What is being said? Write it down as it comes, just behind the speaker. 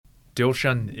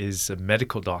Dilshan is a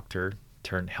medical doctor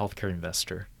turned healthcare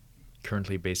investor,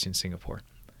 currently based in Singapore.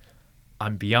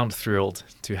 I'm beyond thrilled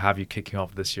to have you kicking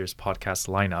off this year's podcast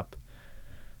lineup.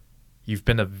 You've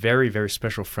been a very, very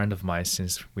special friend of mine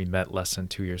since we met less than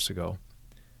 2 years ago.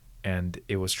 And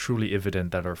it was truly evident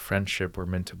that our friendship were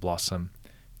meant to blossom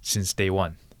since day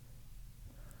one.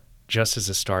 Just as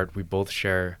a start, we both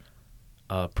share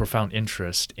a profound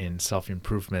interest in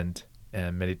self-improvement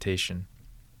and meditation.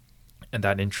 And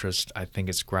that interest, I think,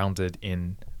 is grounded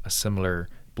in a similar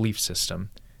belief system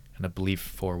and a belief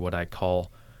for what I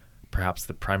call perhaps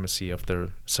the primacy of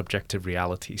the subjective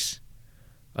realities,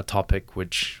 a topic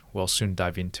which we'll soon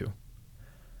dive into.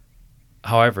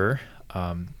 However,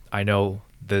 I know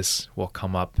this will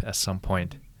come up at some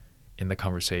point in the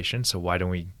conversation, so why don't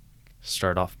we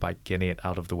start off by getting it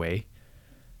out of the way?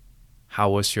 How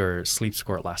was your sleep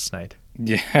score last night?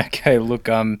 Yeah, okay, look,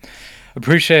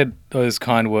 appreciate those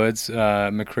kind words,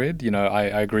 Macrid. You know, I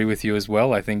agree with you as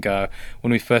well. I think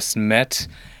when we first met,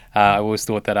 I always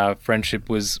thought that our friendship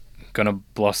was going to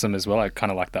blossom as well. I kind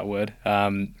of like that word.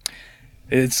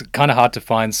 It's kind of hard to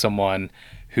find someone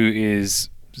who is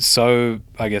so,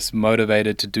 I guess,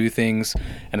 motivated to do things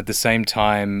and at the same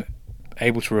time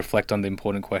able to reflect on the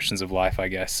important questions of life, I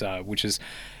guess, which is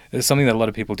something that a lot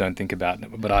of people don't think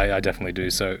about, but I definitely do.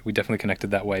 So we definitely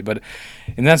connected that way. But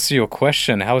in answer to your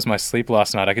question, how was my sleep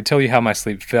last night? I could tell you how my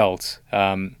sleep felt.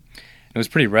 It was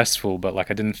pretty restful, but like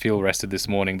I didn't feel rested this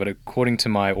morning. But according to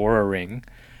my Aura Ring,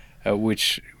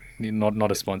 which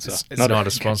not a sponsor. It's not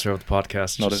a sponsor of the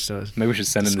podcast. Maybe we should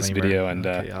send in this video and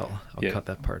okay, I'll cut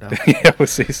that part out. Yeah, we'll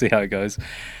see how it goes.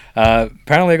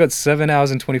 Apparently I got 7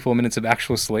 hours and 24 minutes of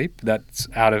actual sleep. That's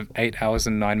out of 8 hours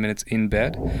and 9 minutes in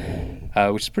bed,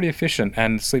 which is pretty efficient.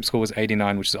 And sleep score was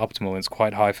 89, which is optimal, and it's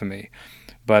quite high for me.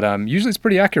 But usually it's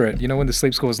pretty accurate. You know, when the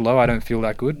sleep score is low, I don't feel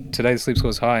that good. Today the sleep score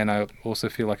is high, and I also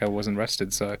feel like I wasn't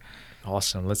rested. So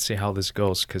awesome. Let's see how this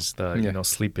goes, because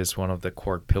sleep is one of the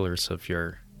core pillars of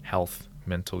your health,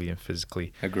 mentally and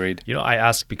physically. Agreed. You know, I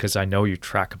ask because I know you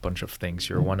track a bunch of things.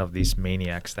 You're one of these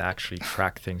maniacs that actually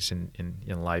track things in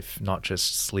life, not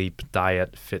just sleep,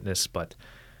 diet, fitness, but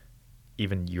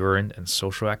even urine and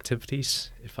social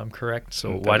activities, if I'm correct.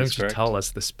 So why don't you tell us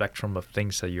the spectrum of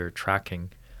things that you're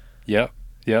tracking? Yep.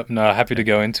 No, happy to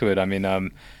go into it. I mean,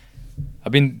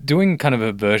 I've been doing kind of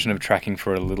a version of tracking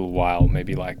for a little while,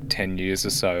 maybe like 10 years or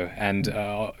so. And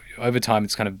over time,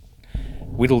 it's kind of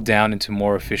whittled down into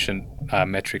more efficient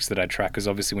metrics that I track, because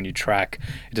obviously when you track,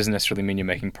 it doesn't necessarily mean you're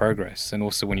making progress. And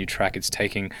also when you track, it's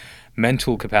taking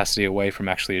mental capacity away from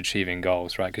actually achieving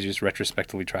goals, right? Because you're just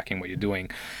retrospectively tracking what you're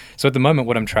doing. So at the moment,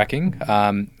 what I'm tracking,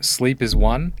 sleep is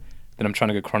one. Then I'm trying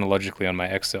to go chronologically on my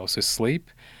Excel. So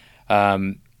sleep,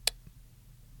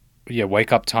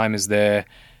 wake up time is there.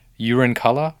 Urine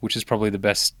color, which is probably the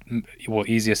best,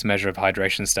 easiest measure of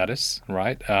hydration status,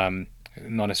 right?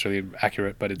 Not necessarily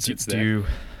accurate, but it's there.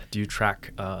 Do you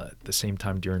track the same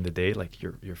time during the day, like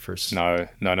your first? No.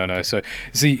 So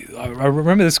see, I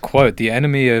remember this quote: "The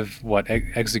enemy of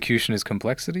execution is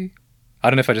complexity." I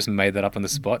don't know if I just made that up on the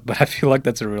spot, but I feel like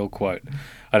that's a real quote.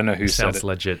 I don't know who said it. Sounds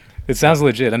legit. It sounds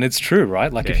legit, and it's true,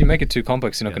 right? Like if you make it too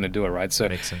complex, you're not going to do it, right? So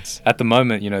makes sense. At the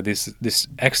moment, you know, this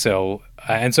Excel,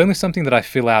 and it's only something that I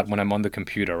fill out when I'm on the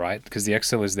computer, right? Because the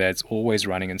Excel is there; it's always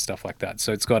running and stuff like that.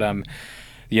 So it's got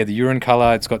the urine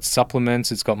color, it's got supplements,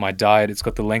 it's got my diet, it's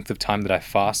got the length of time that I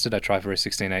fasted. I try for a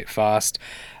 16-8 fast.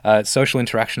 Social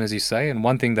interaction, as you say, and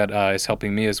one thing that is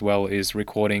helping me as well is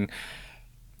recording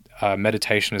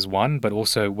meditation is one, but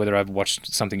also whether I've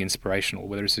watched something inspirational,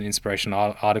 whether it's an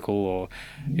inspirational article or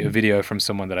a video from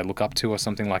someone that I look up to or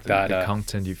something like that. The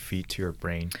content you feed to your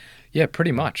brain. Yeah,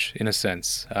 pretty much, in a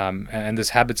sense. And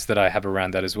there's habits that I have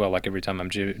around that as well. Like every time I'm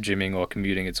gymming or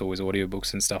commuting, it's always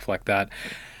audiobooks and stuff like that.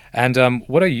 And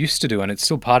what I used to do, and it's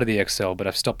still part of the Excel, but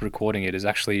I've stopped recording it, is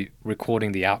actually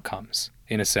recording the outcomes,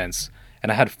 in a sense. And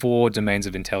I had 4 domains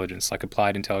of intelligence, like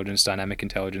applied intelligence, dynamic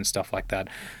intelligence, stuff like that.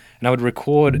 And I would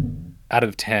record out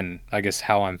of 10, I guess,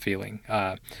 how I'm feeling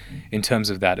in terms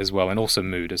of that as well, and also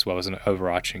mood as well as an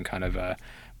overarching kind of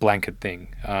blanket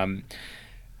thing.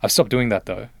 I've stopped doing that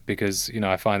though, because, you know,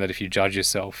 I find that if you judge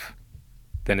yourself,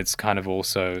 then it's kind of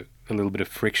also a little bit of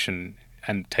friction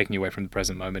and taking you away from the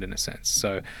present moment in a sense.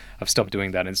 So I've stopped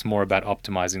doing that, and it's more about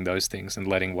optimizing those things and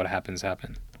letting what happens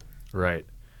happen. Right.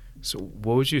 So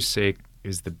what would you say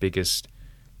is the biggest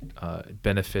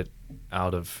benefit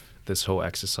out of this whole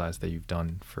exercise that you've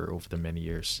done for over the many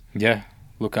years? Yeah.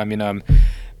 Look, I mean,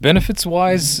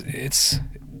 benefits-wise, it's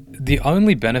the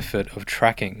only benefit of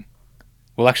tracking.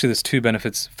 Well, actually, there's 2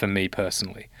 benefits for me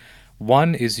personally.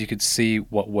 One is you could see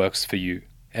what works for you,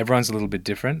 Everyone's a little bit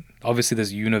different. Obviously,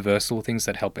 there's universal things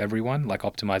that help everyone, like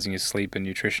optimizing your sleep and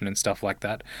nutrition and stuff like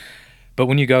that. But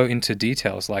when you go into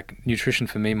details, like nutrition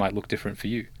for me might look different for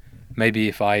you. Maybe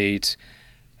if I eat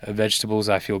vegetables,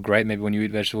 I feel great. Maybe when you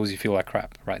eat vegetables, you feel like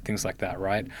crap, right? Things like that,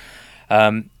 right?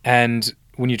 And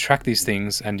when you track these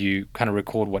things and you kind of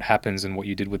record what happens and what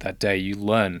you did with that day, you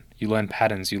learn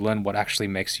patterns, you learn what actually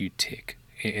makes you tick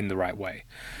in the right way.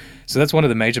 So that's one of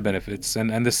the major benefits.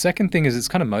 And the second thing is it's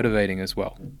kind of motivating as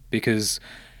well, because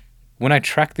when I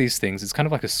track these things, it's kind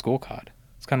of like a scorecard.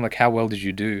 It's kind of like, how well did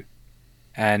you do?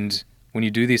 And when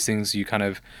you do these things, you kind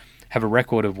of have a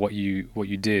record of what you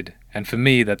did. And for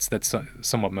me, that's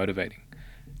somewhat motivating.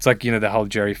 It's like, the whole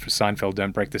Jerry Seinfeld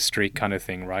don't break the streak kind of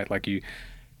thing, right? Like you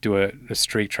do a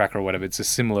streak tracker or whatever. It's a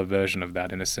similar version of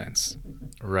that in a sense.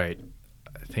 Right.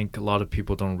 I think a lot of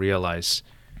people don't realize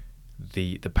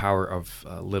the power of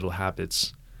little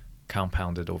habits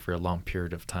compounded over a long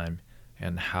period of time,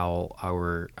 and how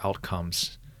our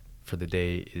outcomes for the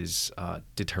day is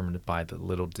determined by the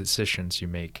little decisions you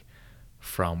make,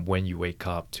 from when you wake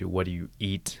up to what do you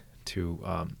eat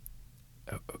to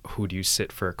who do you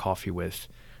sit for a coffee with.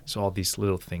 So all these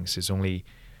little things is only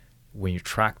when you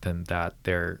track them that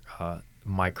their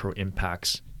micro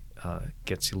impacts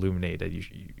gets illuminated.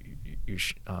 You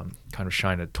kind of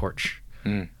shine a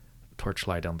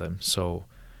torchlight on them. So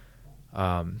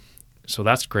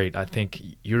that's great. I think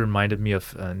you reminded me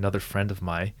of another friend of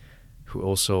mine who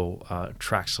also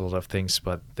tracks a lot of things,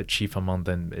 but the chief among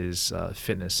them is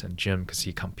fitness and gym, because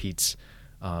he competes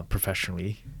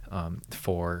professionally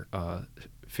for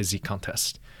physique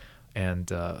contest.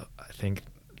 And I think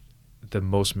the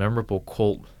most memorable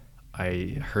quote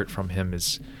I heard from him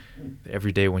is,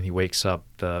 every day when he wakes up,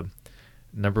 the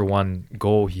number one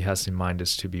goal he has in mind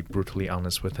is to be brutally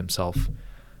honest with himself.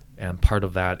 And part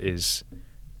of that is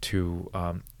to,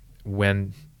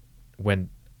 when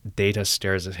data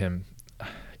stares at him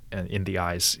and in the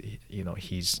eyes,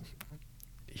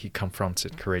 he confronts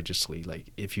it courageously.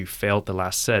 Like, if you failed the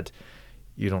last set,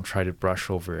 you don't try to brush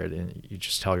over it, and you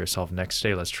just tell yourself, next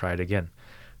day, let's try it again.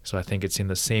 So I think it's in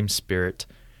the same spirit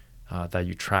that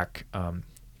you track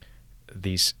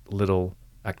these little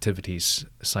activities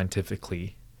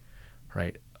scientifically,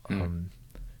 right?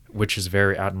 Which is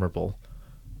very admirable.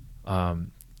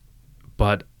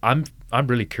 But I'm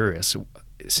really curious,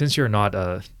 since you're not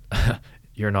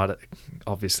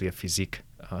obviously a physique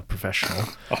professional.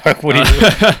 What are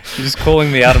you're just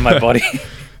calling me out of my body.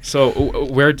 So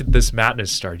where did this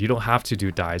madness start? You don't have to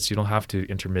do diets. You don't have to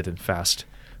intermittent fast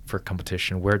for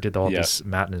competition. Where did all this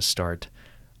madness start?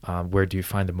 Where do you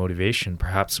find the motivation?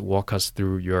 Perhaps walk us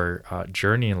through your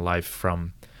journey in life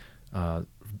from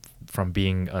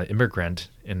being an immigrant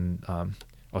in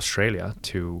Australia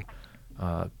to,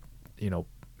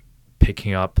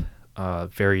 picking up a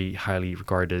very highly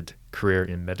regarded career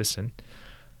in medicine,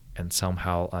 and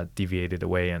somehow deviated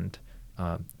away and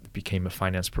became a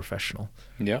finance professional.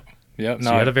 Yeah. So you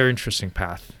had a very interesting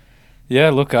path. Yeah,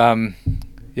 look,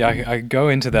 I go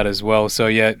into that as well. So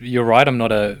yeah, you're right. I'm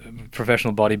not a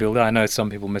professional bodybuilder. I know some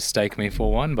people mistake me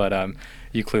for one, but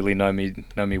you clearly know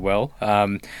me well.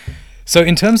 So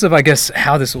in terms of, I guess,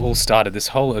 how this all started, this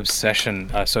whole obsession,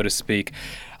 so to speak,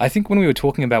 I think when we were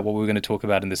talking about what we were going to talk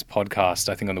about in this podcast,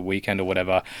 I think on the weekend or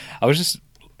whatever, I was just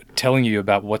telling you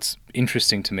about what's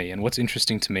interesting to me. And what's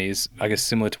interesting to me is, I guess,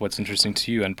 similar to what's interesting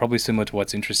to you, and probably similar to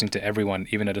what's interesting to everyone,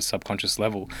 even at a subconscious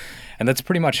level. And that's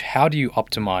pretty much, how do you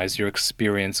optimize your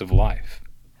experience of life,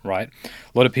 right?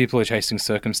 A lot of people are chasing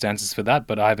circumstances for that,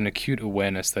 but I have an acute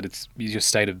awareness that it's your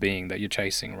state of being that you're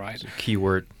chasing, right? So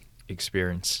keyword,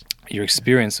 experience. Your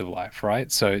experience of life,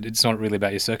 right? So it's not really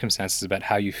about your circumstances, it's about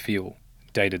how you feel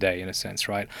day to day, in a sense,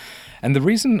 right? And the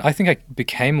reason I think I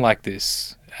became like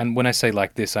this, and when I say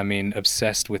like this, I mean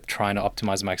obsessed with trying to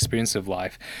optimize my experience of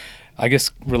life, I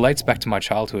guess relates back to my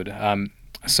childhood.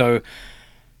 So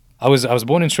I was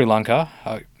born in Sri Lanka,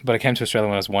 but I came to Australia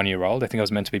when I was 1 year old. I think I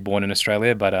was meant to be born in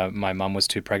Australia, but my mum was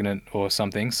too pregnant or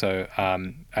something, so I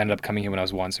ended up coming here when I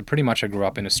was 1. So pretty much I grew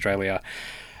up in Australia.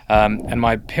 And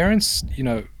my parents,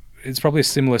 it's probably a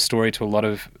similar story to a lot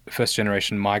of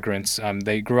first-generation migrants.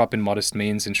 They grew up in modest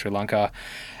means in Sri Lanka,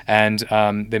 and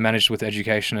they managed with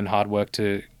education and hard work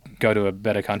to go to a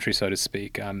better country, so to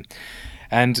speak.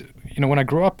 And when I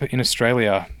grew up in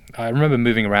Australia, I remember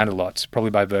moving around a lot,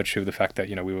 probably by virtue of the fact that,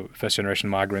 we were first-generation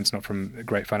migrants, not from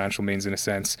great financial means in a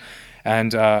sense.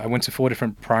 And I went to 4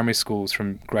 different primary schools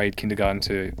from grade kindergarten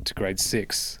to grade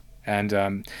 6.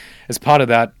 And as part of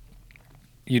that,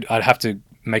 I'd have to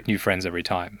make new friends every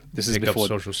time. This is before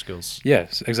social skills.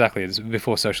 Yes, exactly. It's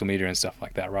before social media and stuff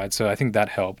like that, right? So I think that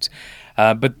helped.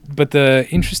 But the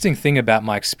interesting thing about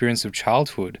my experience of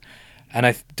childhood, and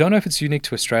I don't know if it's unique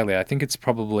to Australia. I think it's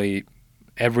probably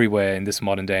everywhere in this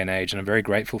modern day and age, and I'm very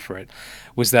grateful for it,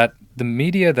 was that the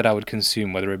media that I would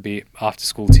consume, whether it be after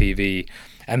school TV,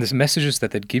 and the messages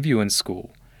that they'd give you in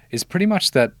school, is pretty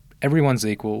much that everyone's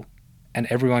equal and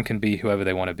everyone can be whoever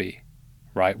they want to be.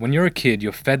 Right? When you're a kid,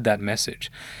 you're fed that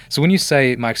message. So when you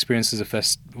say my experience as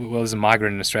as a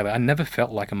migrant in Australia, I never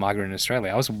felt like a migrant in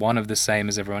Australia. I was one of the same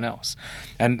as everyone else.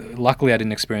 And luckily I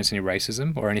didn't experience any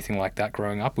racism or anything like that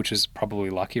growing up, which is probably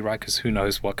lucky, right? Because who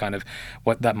knows what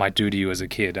that might do to you as a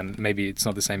kid. And maybe it's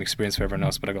not the same experience for everyone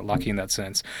else, but I got lucky in that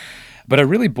sense. But I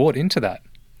really bought into that.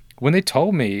 When they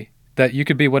told me that you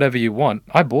could be whatever you want,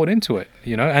 I bought into it,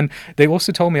 and they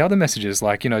also told me other messages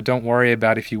like, don't worry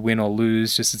about if you win or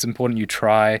lose, just it's important you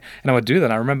try. And I would do that.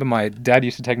 And I remember my dad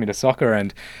used to take me to soccer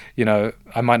and,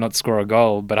 I might not score a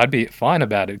goal, but I'd be fine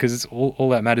about it because it's all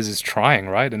that matters is trying,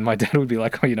 right? And my dad would be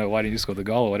like, oh, why didn't you score the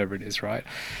goal or whatever it is, right?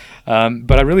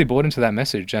 But I really bought into that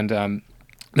message. And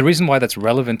the reason why that's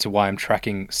relevant to why I'm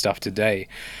tracking stuff today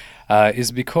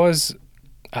is because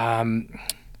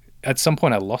at some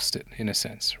point I lost it, in a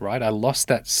sense, right? I lost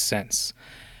that sense.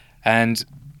 And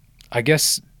I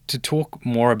guess to talk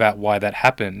more about why that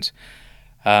happened,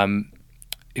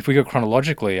 if we go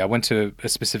chronologically, I went to a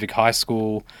specific high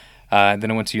school,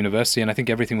 then I went to university, and I think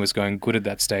everything was going good at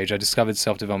that stage. I discovered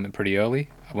self-development pretty early.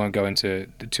 I won't go into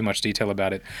too much detail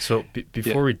about it. So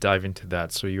before we dive into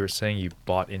that, so you were saying you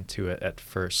bought into it at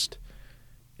first,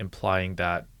 implying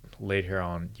that later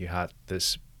on you had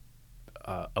this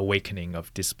awakening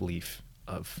of disbelief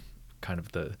of kind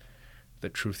of the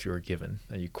truth you were given,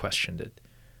 and you questioned it.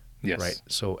 Yes. Right.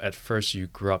 So at first you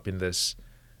grew up in this,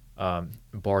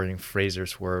 borrowing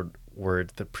Fraser's word,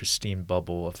 the pristine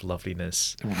bubble of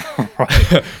loveliness.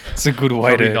 Right. It's a good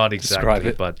way to not describe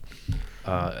exactly, it. but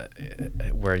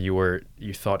where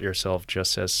you thought yourself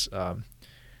just as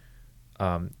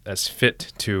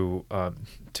fit to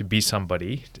be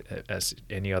somebody as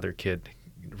any other kid,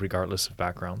 regardless of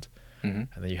background.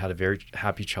 Mm-hmm. And then you had a very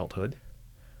happy childhood,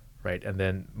 right? And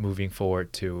then moving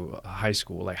forward to high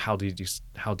school, like how did you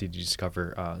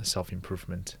discover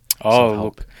self-improvement? Oh, self-help?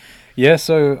 look. Yeah,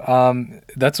 so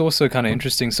that's also kind of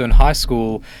interesting. So in high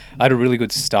school, I had a really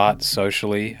good start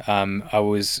socially. I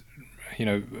was,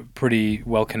 pretty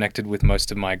well connected with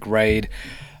most of my grade.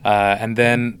 And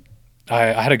then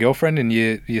I had a girlfriend in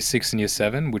year 6 and year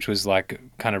 7, which was like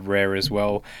kind of rare as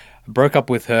well. Broke up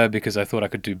with her because I thought I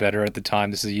could do better at the time.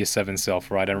 This is a year 7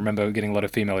 self, right? I remember getting a lot of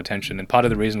female attention, and part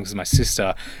of the reason was my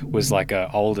sister was like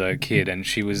an older kid, and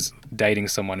she was dating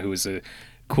someone who was a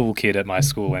cool kid at my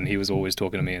school, and he was always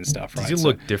talking to me and stuff, right? Did you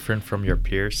look different from your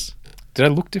peers? Did I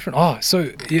look different? Oh,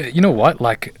 so yeah, you know what?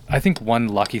 Like, I think one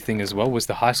lucky thing as well was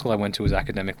the high school I went to was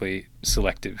academically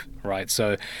selective, right?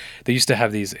 So they used to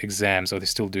have these exams, or they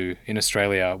still do in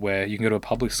Australia, where you can go to a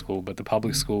public school, but the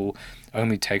public school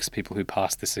only takes people who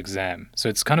pass this exam. So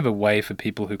it's kind of a way for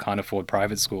people who can't afford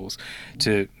private schools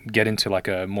to get into like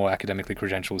a more academically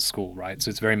credentialed school, right? So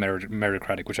it's very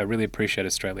meritocratic, which I really appreciate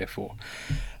Australia for.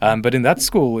 But in that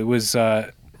school, it was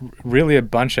really a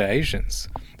bunch of Asians.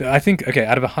 I think, okay,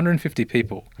 out of 150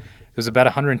 people, there was about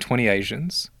 120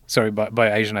 Asians. Sorry,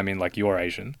 by Asian, I mean like you're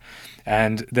Asian.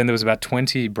 And then there was about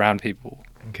 20 brown people.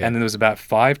 Okay. And then there was about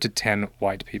 5 to 10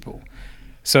 white people.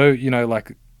 So,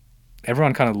 like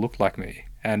everyone kind of looked like me,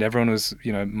 and everyone was,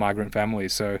 migrant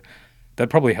families. So that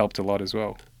probably helped a lot as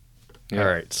well. Yeah. All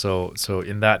right. So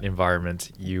in that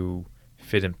environment, you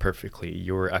fit in perfectly.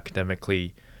 You were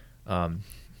academically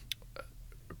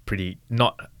pretty,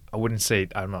 I wouldn't say,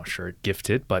 I'm not sure,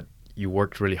 gifted, but you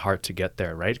worked really hard to get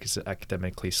there, right? Because it's an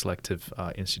academically selective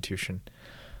institution.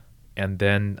 And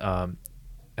then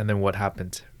what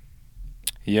happened?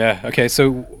 Yeah. Okay.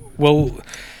 So, well,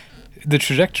 the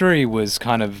trajectory was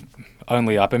kind of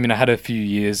only up. I mean, I had a few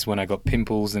years when I got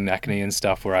pimples and acne and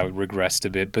stuff where I regressed a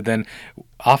bit, but then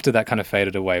after that kind of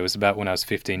faded away. It was about when I was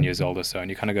 15 years old or so, and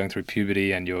you're kind of going through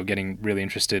puberty and you're getting really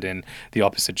interested in the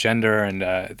opposite gender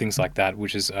and things like that,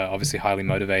 which is obviously highly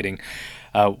motivating.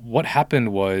 What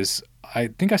happened was, I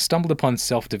think I stumbled upon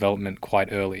self-development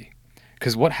quite early,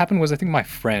 because what happened was, I think my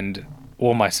friend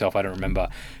or myself, I don't remember,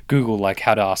 Googled like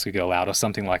how to ask a girl out or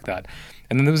something like that.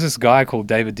 And then there was this guy called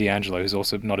David D'Angelo, who's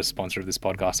also not a sponsor of this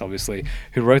podcast, obviously,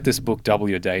 who wrote this book, Double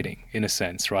Your Dating, in a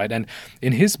sense, right? And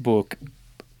in his book,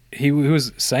 he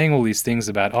was saying all these things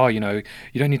about, oh, you know,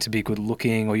 you don't need to be good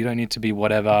looking or you don't need to be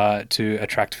whatever to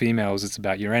attract females. It's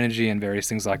about your energy and various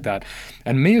things like that.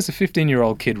 And me as a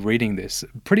 15-year-old kid reading this,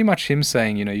 pretty much him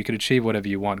saying, you know, you could achieve whatever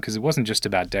you want, because it wasn't just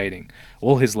about dating.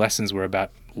 All his lessons were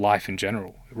about life in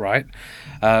general, right?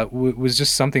 Was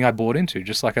just something I bought into,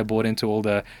 just like I bought into all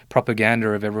the propaganda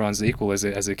of everyone's equal as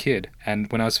a kid.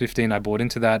 And when I was 15, I bought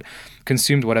into that,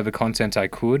 consumed whatever content I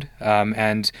could,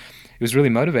 and it was really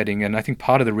motivating. And I think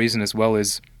part of the reason as well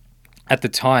is, at the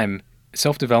time,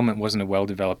 self-development wasn't a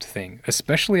well-developed thing,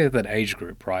 especially at that age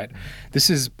group, right? This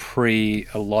is pre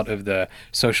a lot of the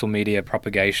social media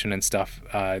propagation and stuff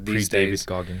these days. Pre-David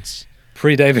Goggins.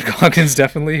 Pre-David Goggins,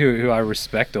 definitely, who I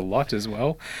respect a lot as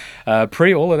well.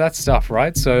 Pre all of that stuff,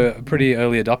 right? So a pretty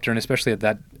early adopter, and especially at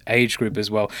that age group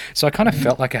as well. So I kind of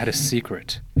felt like I had a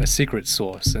secret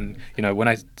source. And, you know, when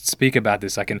I speak about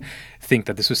this, I can think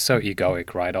that this was so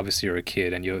egoic, right? Obviously you're a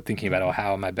kid and you're thinking about, oh,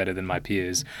 how am I better than my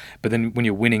peers? But then when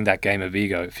you're winning that game of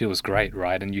ego, it feels great,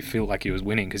 right? And you feel like you was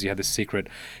winning because you had this secret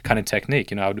kind of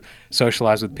technique. You know, I would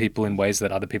socialize with people in ways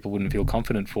that other people wouldn't feel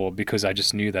confident for, because I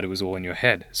just knew that it was all in your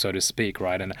head, so to speak,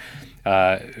 right? And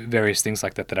various things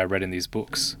like that I read in these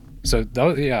books. So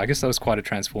I guess that was quite a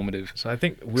transformative. So I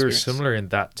think we were similar in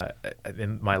that.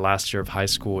 In my last year of high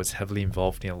school, I was heavily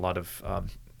involved in a lot of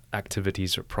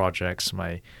activities or projects.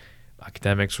 My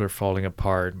academics were falling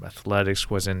apart. My athletics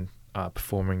wasn't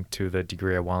performing to the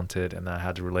degree I wanted, and I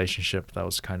had a relationship that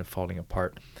was kind of falling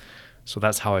apart. So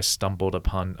that's how I stumbled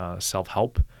upon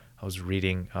self-help. I was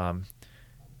reading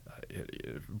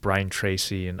Brian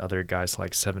Tracy and other guys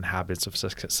like 7 Habits of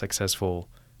Successful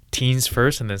Teens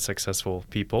first, and then Successful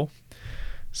People.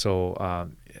 So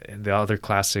and the other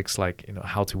classics like, you know,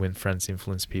 How to Win Friends,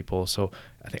 Influence People. So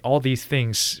I think all these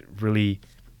things really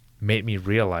made me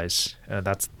realize, and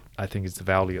that's, I think, is the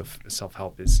value of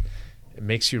self-help, is it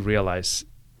makes you realize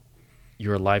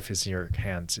your life is in your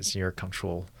hands, it's in your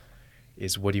control,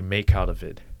 is what you make out of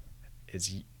it.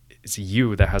 It's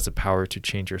you that has the power to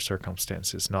change your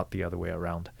circumstances, not the other way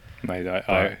around. Mate,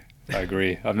 I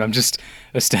agree. I'm just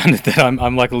astounded that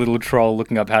I'm like a little troll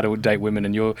looking up how to date women,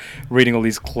 and you're reading all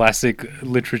these classic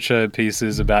literature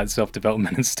pieces about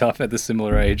self-development and stuff at the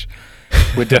similar age.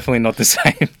 We're definitely not the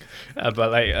same.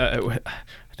 But I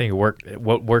think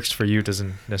what works for you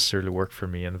doesn't necessarily work for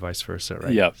me, and vice versa,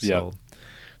 right? Yeah.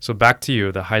 So back to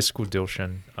you, the high school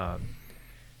Dilshan.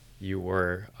 You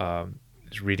were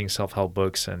reading self-help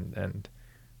books, and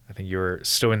I think you were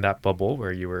still in that bubble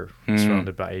where you were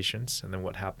surrounded by Asians, and then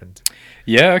what happened?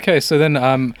 Yeah, okay. So then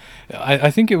I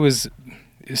think it was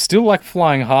still like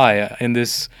flying high in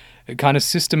this kind of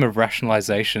system of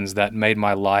rationalizations that made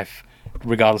my life,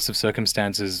 regardless of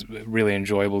circumstances, really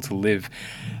enjoyable to live.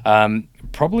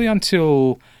 Probably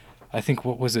until, I think,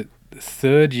 what was it,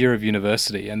 third year of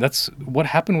university. And that's what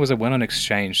happened. Was I went on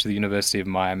exchange to the University of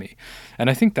Miami. And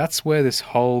I think that's where this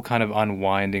whole kind of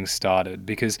unwinding started,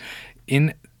 because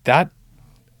in that,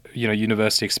 you know,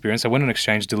 university experience, I went on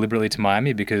exchange deliberately to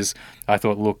Miami because I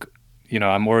thought, look, you know,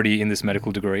 I'm already in this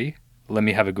medical degree. Let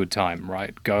me have a good time,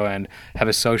 right? Go and have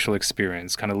a social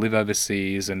experience, kind of live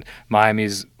overseas. And Miami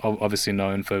is obviously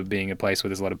known for being a place where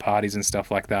there's a lot of parties and stuff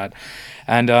like that.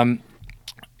 And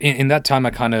in that time,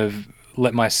 I kind of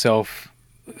let myself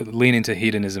lean into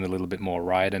hedonism a little bit more,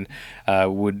 right? And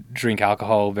would drink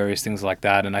alcohol, various things like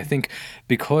that. And I think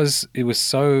because it was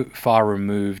so far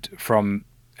removed from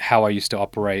how I used to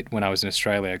operate when I was in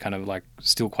Australia, kind of like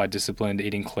still quite disciplined,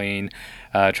 eating clean,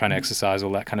 trying to exercise,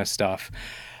 all that kind of stuff.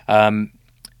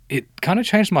 It kind of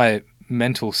changed my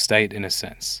mental state in a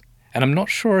sense. And I'm not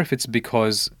sure if it's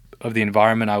because of the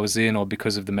environment I was in or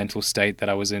because of the mental state that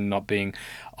I was in not being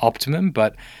optimum,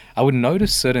 but I would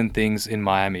notice certain things in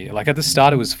Miami. Like at the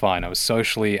start, it was fine. I was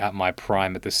socially at my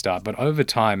prime at the start, but over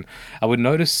time, I would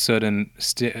notice certain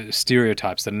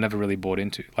stereotypes that I never really bought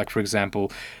into. Like, for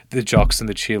example, the jocks and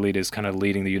the cheerleaders kind of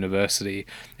leading the university,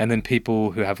 and then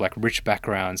people who have like rich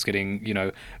backgrounds getting, you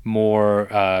know, more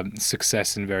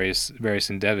success in various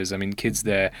endeavors. I mean, kids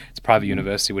there, it's a private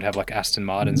university, would have like Aston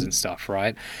Martins and stuff,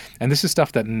 right? And this is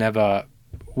stuff that never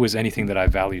was anything that I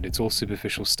valued. It's all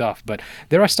superficial stuff. But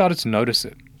there I started to notice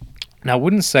it. Now, I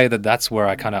wouldn't say that that's where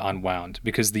I kind of unwound,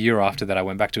 because the year after that, I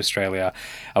went back to Australia.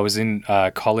 I was in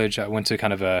college. I went to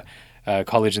kind of a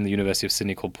college in the University of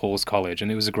Sydney called Paul's College,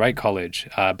 and it was a great college,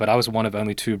 but I was one of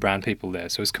only 2 brown people there.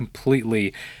 So it was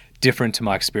completely different to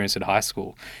my experience at high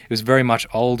school. It was very much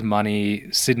old money,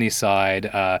 Sydney side,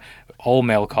 all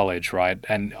male college, right?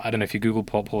 And I don't know if you Google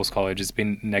Paul's college, it's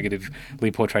been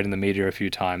negatively portrayed in the media a few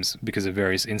times because of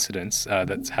various incidents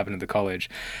that's happened at the college.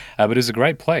 But it was a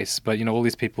great place. But, you know, all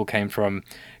these people came from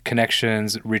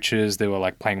connections, riches. They were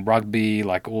like playing rugby,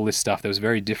 like all this stuff that was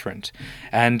very different.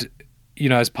 And, you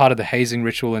know, as part of the hazing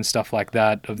ritual and stuff like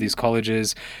that of these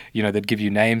colleges, you know, they'd give you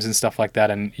names and stuff like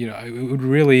that. And, you know, it would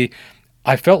really,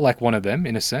 I felt like one of them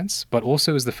in a sense, but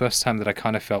also it was the first time that I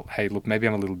kind of felt, hey, look, maybe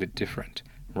I'm a little bit different,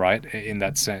 right? In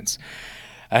that sense.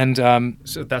 And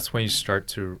so that's when you start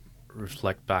to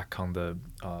reflect back on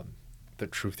the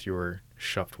truth you were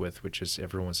shoved with, which is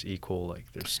everyone's equal.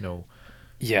 Like there's no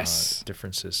yes,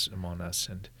 differences among us.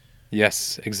 And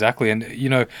yes, exactly. And, you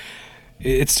know,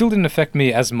 it still didn't affect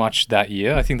me as much that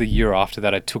year. I think the year after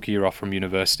that, I took a year off from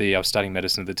university. I was studying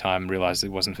medicine at the time, realized it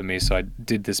wasn't for me. So I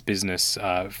did this business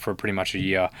for pretty much a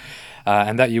year.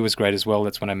 And that year was great as well.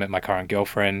 That's when I met my current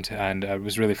girlfriend, and it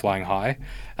was really flying high.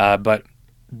 But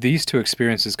these two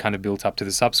experiences kind of built up to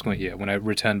the subsequent year when I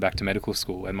returned back to medical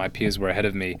school and my peers were ahead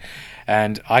of me.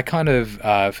 And I kind of,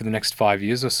 for the next 5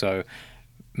 years or so,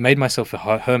 made myself a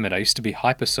hermit. I used to be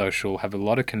hypersocial, have a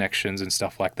lot of connections and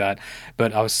stuff like that.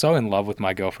 But I was so in love with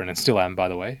my girlfriend, and still am, by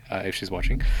the way, if she's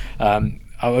watching.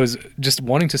 I was just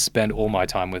wanting to spend all my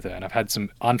time with her, and I've had some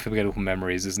unforgettable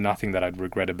memories. There's nothing that I'd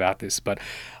regret about this. But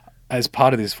as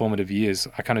part of these formative years,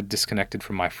 I kind of disconnected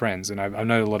from my friends, and I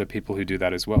know a lot of people who do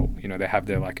that as well. You know, they have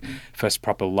their like first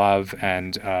proper love,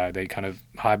 and they kind of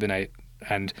hibernate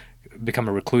and become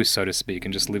a recluse, so to speak,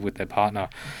 and just live with their partner.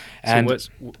 And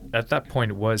so at that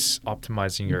point, was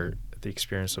optimizing the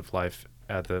experience of life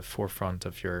at the forefront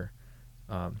of your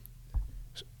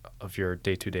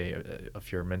day-to-day,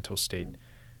 of your mental state?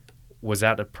 Was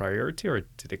that a priority, or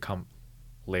did it come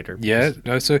later? Yeah,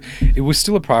 no, so it was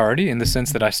still a priority in the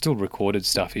sense that I still recorded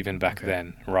stuff even back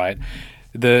then, right?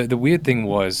 The weird thing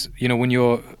was, you know, when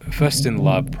you're first in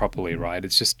love properly, right,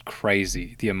 it's just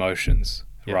crazy, the emotions,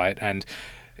 right? And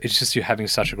it's just you're having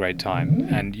such a great time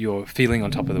and you're feeling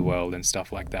on top of the world and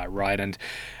stuff like that, right? And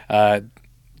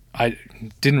I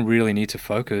didn't really need to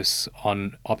focus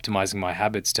on optimizing my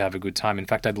habits to have a good time. In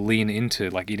fact, I'd lean into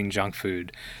like eating junk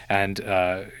food and,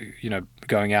 you know,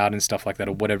 going out and stuff like that,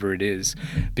 or whatever it is,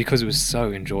 because it was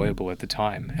so enjoyable at the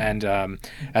time. And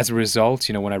as a result,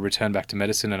 you know, when I returned back to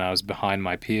medicine and I was behind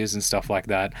my peers and stuff like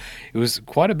that, it was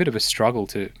quite a bit of a struggle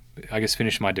to, I guess,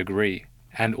 finish my degree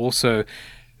and also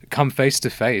come face to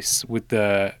face with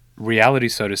the reality,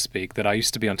 so to speak, that I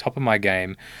used to be on top of my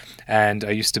game and I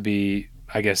used to be,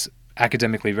 I guess,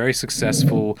 academically very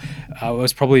successful. I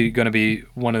was probably going to be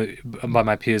by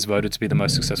my peers voted to be the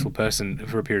most successful person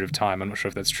for a period of time. I'm not sure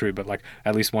if that's true, but like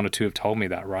at least one or two have told me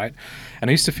that, right? And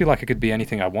I used to feel like I could be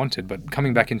anything I wanted, but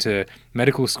coming back into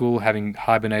medical school, having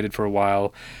hibernated for a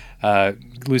while,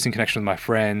 losing connection with my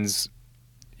friends,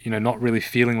 you know, not really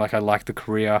feeling like I liked the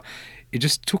career, it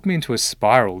just took me into a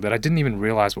spiral that I didn't even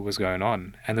realize what was going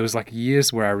on. And there was like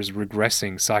years where I was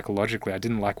regressing psychologically. I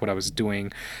didn't like what I was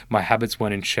doing. My habits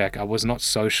weren't in check. I was not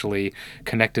socially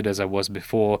connected as I was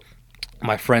before.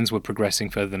 My friends were progressing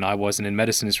further than I was. And in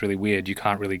medicine, it's really weird. You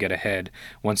can't really get ahead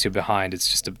once you're behind. It's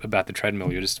just about the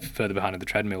treadmill. You're just further behind on the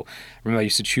treadmill. I remember I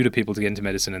used to tutor people to get into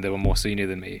medicine, and they were more senior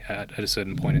than me at a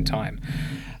certain point in time.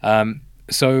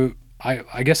 So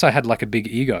I guess I had like a big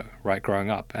ego, right,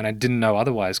 growing up, and I didn't know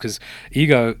otherwise, because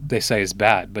ego, they say, is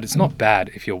bad, but it's not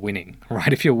bad if you're winning,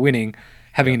 right? If you're winning,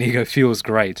 having an ego feels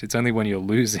great. It's only when you're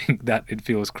losing that it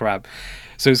feels crap.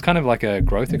 So it's kind of like a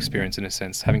growth experience in a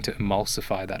sense, having to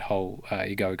emulsify that whole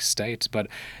egoic state. But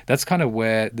that's kind of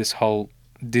where this whole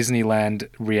Disneyland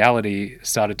reality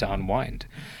started to unwind.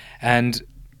 And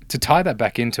to tie that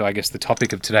back into, I guess, the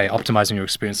topic of today, optimizing your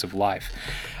experience of life,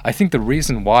 I think the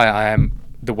reason why I am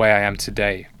the way I am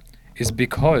today is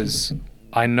because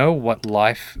I know what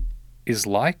life is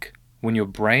like when your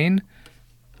brain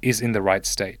is in the right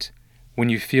state, when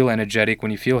you feel energetic,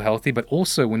 when you feel healthy, but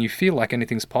also when you feel like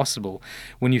anything's possible,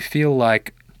 when you feel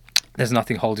like there's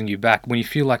nothing holding you back, when you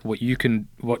feel like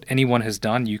what anyone has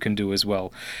done, you can do as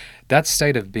well. That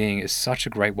state of being is such a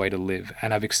great way to live,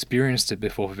 and I've experienced it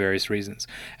before for various reasons.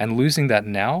 And losing that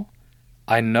now,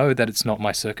 I know that it's not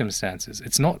my circumstances.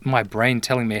 It's not my brain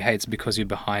telling me, hey, it's because you're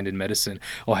behind in medicine,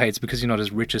 or hey, it's because you're not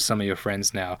as rich as some of your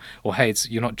friends now, or hey,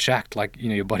 you're not jacked like, you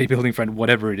know, your bodybuilding friend,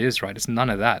 whatever it is, right? It's none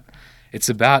of that. It's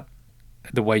about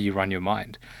the way you run your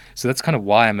mind. So that's kind of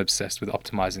why I'm obsessed with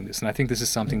optimizing this. And I think this is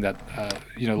something that,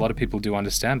 you know, a lot of people do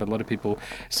understand, but a lot of people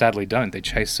sadly don't. They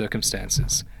chase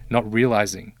circumstances, not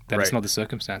realizing that It's not the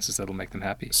circumstances that'll make them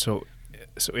happy. So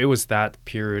it was that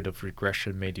period of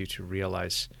regression made you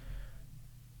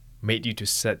to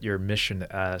set your mission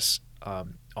as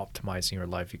optimizing your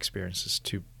life experiences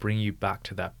to bring you back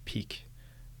to that peak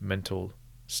mental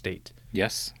state.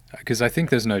 Yes, because I think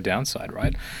there's no downside,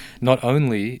 right? Not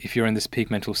only if you're in this peak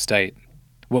mental state,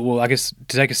 well, I guess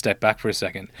to take a step back for a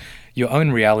second, your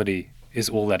own reality is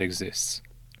all that exists.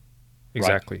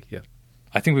 Exactly, right? yeah.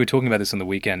 I think we were talking about this on the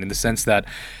weekend in the sense that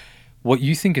what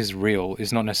you think is real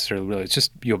is not necessarily real. It's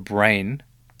just your brain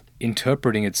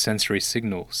interpreting its sensory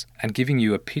signals and giving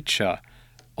you a picture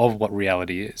of what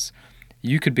reality is.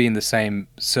 You could be in the same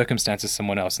circumstance as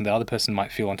someone else and the other person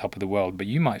might feel on top of the world, but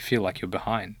you might feel like you're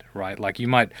behind, right? Like you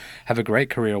might have a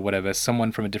great career or whatever.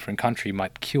 Someone from a different country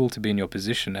might kill to be in your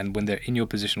position, and when they're in your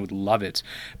position would love it,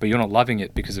 but you're not loving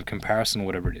it because of comparison or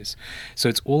whatever it is. So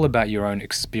it's all about your own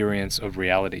experience of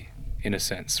reality, in a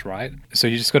sense, right? So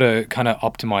you just got to kind of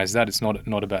optimize that. It's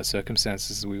not about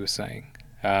circumstances, as we were saying.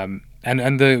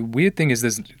 And the weird thing is,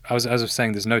 as I was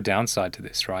saying, there's no downside to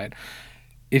this, right?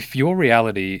 If your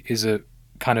reality is a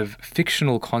kind of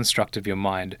fictional construct of your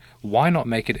mind, why not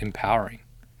make it empowering?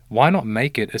 Why not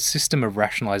make it a system of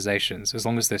rationalizations, as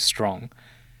long as they're strong,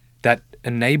 that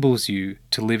enables you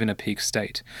to live in a peak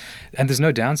state? And there's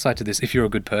no downside to this if you're a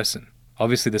good person.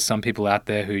 Obviously, there's some people out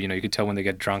there who, you could tell when they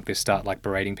get drunk, they start like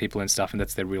berating people and stuff, and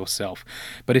that's their real self.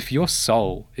 But if your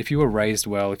soul, if you were raised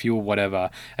well, if you were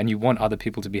whatever, and you want other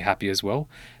people to be happy as well,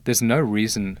 there's no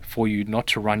reason for you not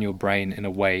to run your brain in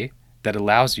a way that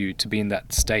allows you to be in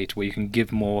that state where you can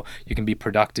give more, you can be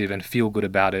productive and feel good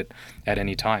about it at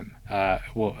any time.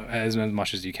 Well, as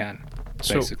much as you can,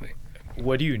 basically. So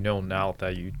what do you know now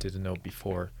that you didn't know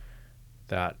before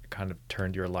that kind of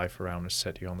turned your life around and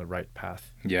set you on the right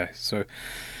path? Yeah, so,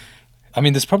 I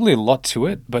mean, there's probably a lot to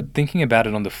it, but thinking about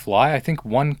it on the fly, I think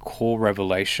one core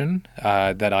revelation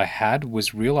that I had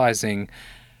was realizing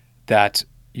that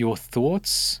your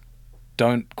thoughts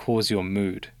don't cause your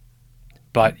mood,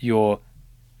 but your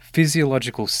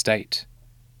physiological state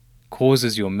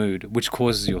causes your mood, which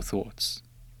causes your thoughts,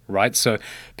 right? So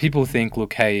people think,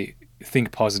 look, hey,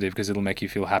 think positive because it'll make you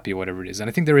feel happy or whatever it is. And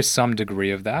I think there is some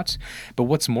degree of that. But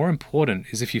what's more important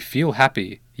is if you feel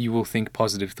happy, you will think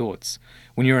positive thoughts.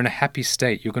 When you're in a happy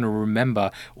state, you're going to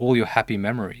remember all your happy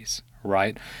memories,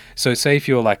 right? So say if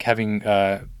you're like having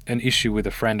an issue with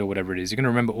a friend or whatever it is, you're going to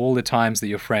remember all the times that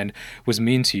your friend was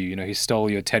mean to you. He stole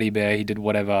your teddy bear, he did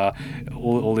whatever,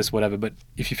 all this whatever. But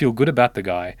if you feel good about the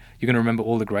guy, you're going to remember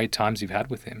all the great times you've had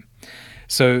with him.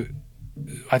 So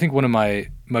I think one of my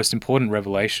most important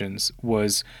revelations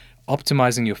was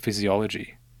optimizing your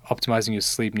physiology, optimizing your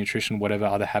sleep, nutrition, whatever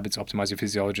other habits optimize your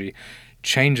physiology,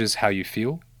 changes how you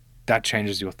feel. That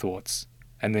changes your thoughts.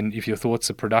 And then if your thoughts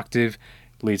are productive,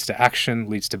 leads to action,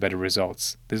 leads to better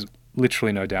results. There's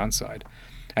literally no downside.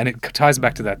 And it ties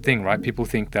back to that thing, right? People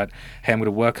think that, hey, I'm going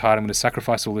to work hard, I'm going to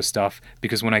sacrifice all this stuff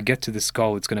because when I get to this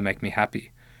goal, it's going to make me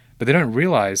happy. But they don't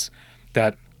realize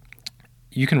that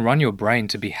you can run your brain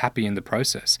to be happy in the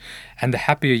process. And the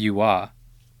happier you are,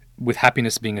 with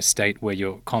happiness being a state where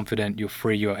you're confident, you're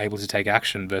free, you're able to take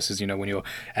action versus, when you're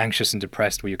anxious and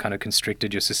depressed, where you're kind of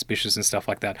constricted, you're suspicious and stuff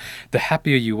like that. The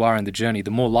happier you are in the journey,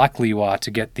 the more likely you are to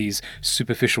get these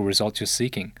superficial results you're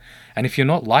seeking. And if you're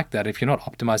not like that, if you're not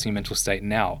optimizing your mental state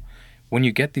now, when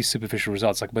you get these superficial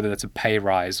results, like whether that's a pay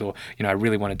rise or, I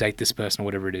really want to date this person or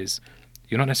whatever it is,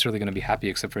 you're not necessarily going to be happy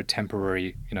except for a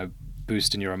temporary,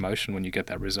 boost in your emotion when you get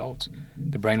that result.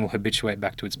 The brain will habituate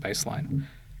back to its baseline.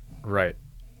 Right.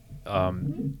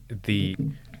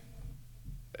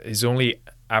 It's only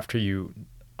after you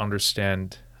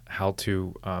understand how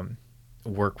to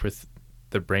work with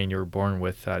the brain you're born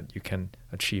with that you can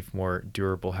achieve more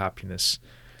durable happiness,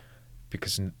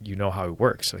 because you know how it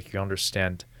works. Like you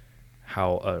understand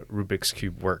how a Rubik's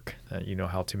Cube work, and you know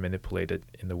how to manipulate it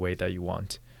in the way that you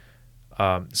want.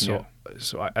 So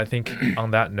I think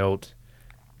on that note,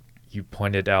 you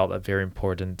pointed out a very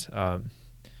important,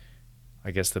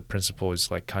 I guess the principle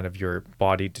is like kind of your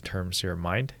body determines your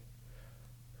mind,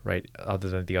 right? Other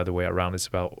than the other way around, it's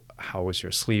about how was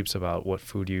your sleep, it's about what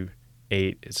food you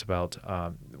ate, it's about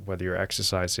whether you're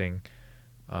exercising,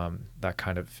 that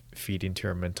kind of feed into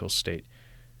your mental state.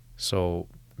 So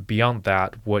beyond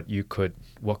that, what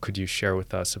could you share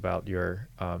with us about your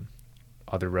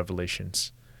other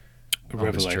revelations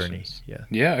on this journey?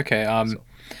 Yeah. Okay.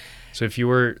 So if you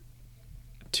were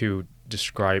to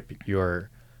describe your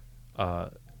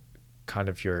kind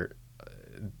of your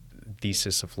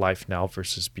thesis of life now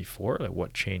versus before, like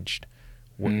what changed?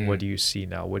 What do you see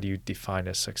now? What do you define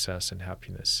as success and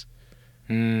happiness?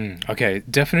 Okay,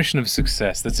 definition of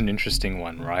success. That's an interesting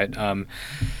one, right?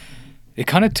 It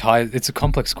kind of ties, it's a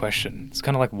complex question. It's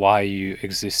kind of like, why are you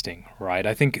existing, right?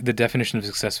 I think the definition of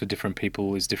success for different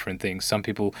people is different things. Some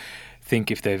people think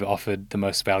if they've offered the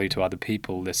most value to other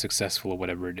people, they're successful or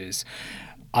whatever it is.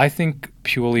 I think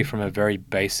purely from a very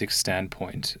basic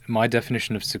standpoint, my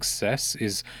definition of success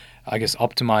is, I guess,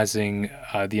 optimizing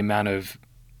the amount of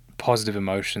positive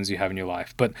emotions you have in your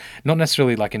life, but not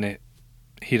necessarily like in a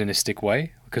hedonistic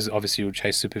way, because obviously you'll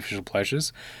chase superficial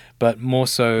pleasures, but more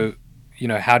so,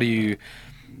 how do you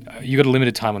got a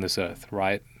limited time on this earth,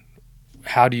 right?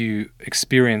 How do you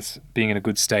experience being in a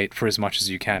good state for as much as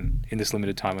you can in this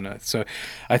limited time on earth? So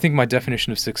I think my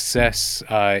definition of success,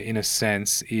 in a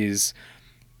sense, is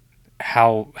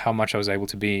how much I was able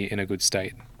to be in a good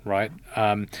state, right?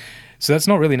 So that's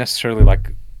not really necessarily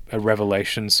like a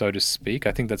revelation, so to speak.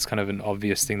 I think that's kind of an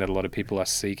obvious thing that a lot of people are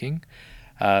seeking.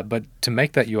 But to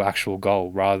make that your actual goal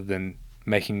rather than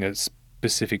making a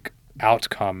specific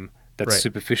outcome that's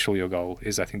superficial your goal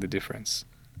is, I think, the difference.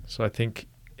 So I think,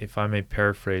 if I may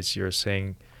paraphrase, you're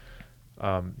saying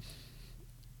kind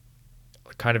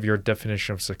of your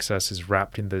definition of success is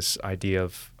wrapped in this idea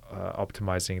of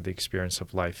optimizing the experience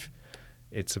of life.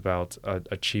 It's about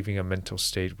achieving a mental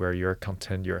state where you're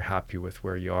content, you're happy with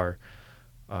where you are,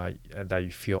 and that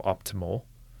you feel optimal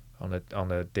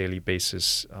on a daily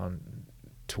basis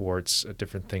towards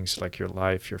different things like your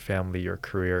life, your family, your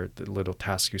career, the little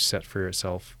tasks you set for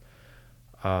yourself.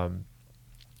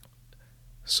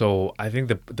 So I think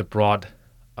the broad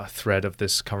thread of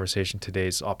this conversation today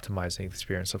is optimizing the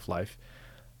experience of life.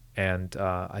 And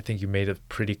I think you made a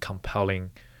pretty compelling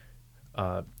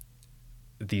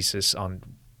thesis on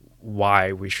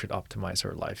why we should optimize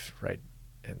our life, right?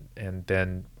 And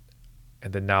then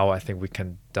now I think we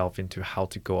can delve into how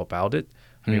to go about it.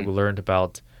 I mean, we learned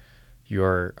about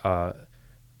your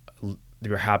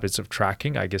habits of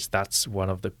tracking. I guess that's one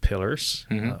of the pillars.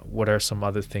 What are some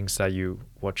other things that you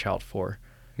watch out for?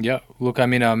 Yeah, look, I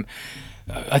mean,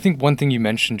 I think one thing you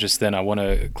mentioned just then I want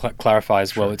to clarify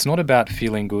as well. It's not about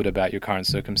feeling good about your current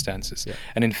circumstances. Yeah.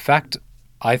 And in fact,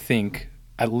 I think,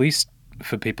 at least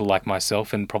for people like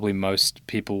myself and probably most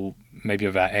people maybe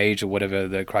of our age or whatever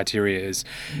the criteria is,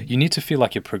 you need to feel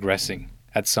like you're progressing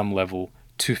at some level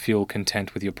to feel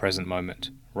content with your present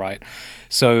moment, right?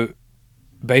 So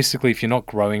basically, if you're not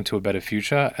growing to a better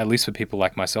future, at least for people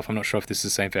like myself, I'm not sure if this is the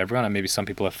same for everyone, and maybe some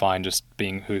people are fine just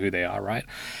being who they are, right?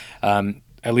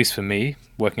 At least for me,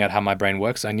 working out how my brain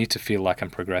works, I need to feel like I'm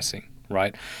progressing,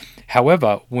 right?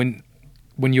 However, when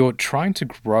you're trying to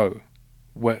grow,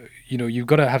 you've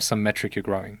got to have some metric you're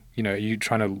growing. Are you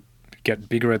trying to get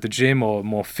bigger at the gym or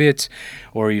more fit,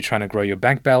 or are you trying to grow your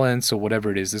bank balance or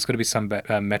whatever it is? There's got to be some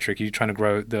metric. Are you trying to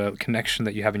grow the connection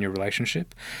that you have in your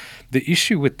relationship? The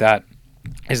issue with that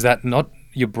is that not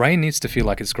your brain needs to feel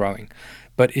like it's growing.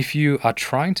 But if you are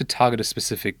trying to target a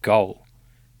specific goal,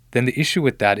 then the issue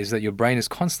with that is that your brain is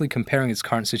constantly comparing its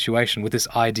current situation with this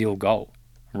ideal goal,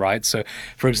 right? So,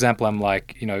 for example, I'm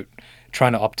like,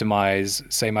 trying to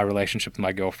optimize, say, my relationship with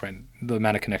my girlfriend, the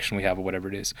amount of connection we have or whatever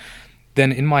it is.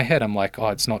 Then in my head, I'm like, oh,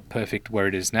 it's not perfect where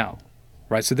it is now,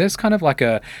 right? So there's kind of like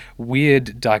a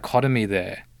weird dichotomy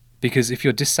there, because if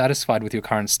you're dissatisfied with your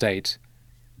current state,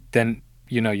 then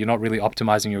you're not really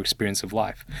optimizing your experience of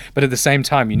life. But at the same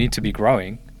time, you need to be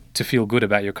growing to feel good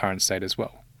about your current state as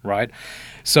well, right?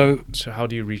 So how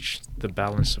do you reach the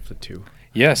balance of the two?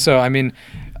 Yeah, so I mean,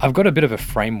 I've got a bit of a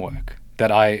framework that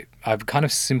I've kind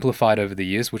of simplified over the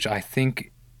years, which I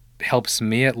think helps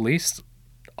me at least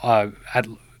at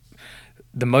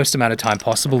the most amount of time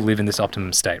possible live in this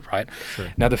optimum state, right?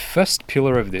 Sure. Now, the first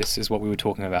pillar of this is what we were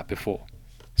talking about before,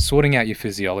 sorting out your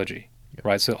physiology.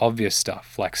 Right, so obvious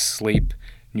stuff like sleep,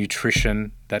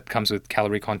 nutrition, that comes with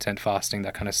calorie content, fasting,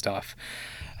 that kind of stuff.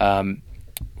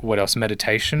 What else?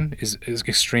 Meditation is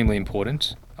extremely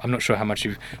important. I'm not sure how much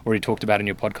you've already talked about in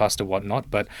your podcast or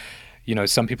whatnot, but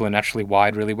some people are naturally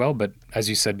wired really well, but as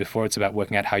you said before, it's about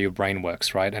working out how your brain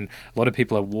works, right? And a lot of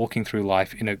people are walking through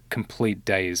life in a complete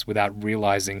daze without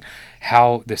realizing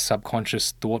how their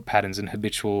subconscious thought patterns and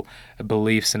habitual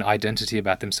beliefs and identity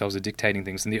about themselves are dictating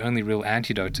things. And the only real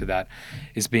antidote to that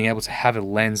is being able to have a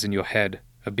lens in your head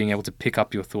of being able to pick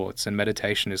up your thoughts. And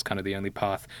meditation is kind of the only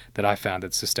path that I found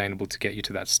that's sustainable to get you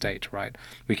to that state, right?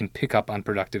 We can pick up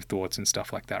unproductive thoughts and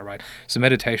stuff like that, right? So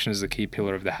meditation is a key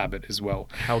pillar of the habit as well.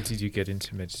 How did you get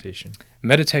into meditation?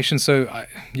 Meditation, so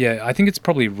I think it's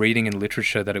probably reading in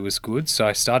literature that it was good. So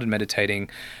I started meditating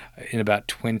in about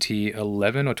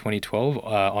 2011 or 2012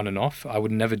 on and off. I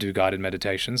would never do guided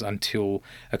meditations until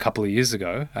a couple of years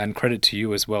ago. And credit to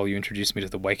you as well, you introduced me to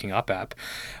the Waking Up app.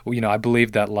 Well, I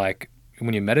believe that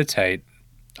when you meditate,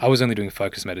 I was only doing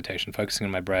focus meditation, focusing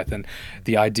on my breath. And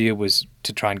the idea was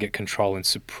to try and get control and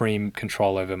supreme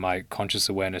control over my conscious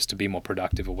awareness to be more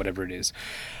productive or whatever it is.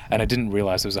 And I didn't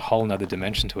realize there was a whole nother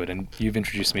dimension to it. And you've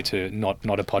introduced me to not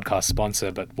a podcast sponsor,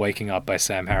 but Waking Up by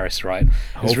Sam Harris, right?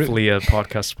 Hopefully a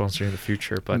podcast sponsor in the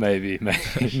future, but maybe not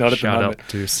at the moment. Shout out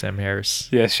to Sam Harris.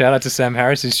 Yeah, shout out to Sam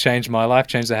Harris. He's changed my life,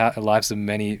 changed the lives of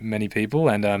many, many people.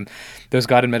 And those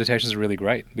guided meditations are really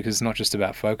great because it's not just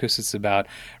about focus. It's about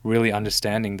really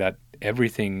understanding that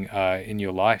everything in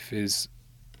your life is,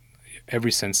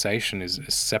 every sensation is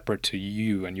separate to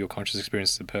you and your conscious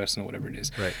experience as a person or whatever it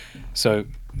is. Right. So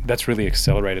that's really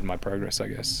accelerated my progress, I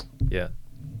guess. Yeah.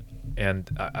 And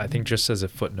I think just as a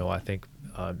footnote, I think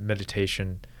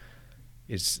meditation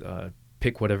is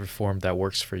pick whatever form that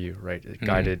works for you, right?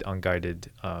 Guided,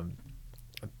 unguided.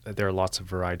 There are lots of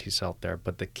varieties out there,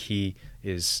 but the key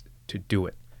is to do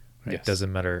it. Right? Yes. It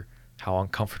doesn't matter how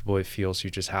uncomfortable it feels, you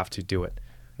just have to do it.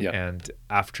 Yeah. And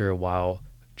after a while,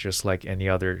 just like any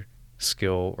other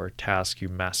skill or task, you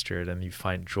master it and you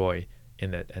find joy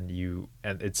in it, and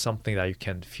it's something that you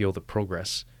can feel the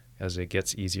progress as it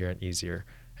gets easier and easier.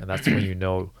 And that's when you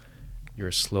know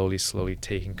you're slowly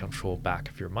taking control back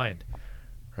of your mind.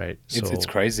 Right. So it's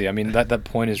crazy. I mean, that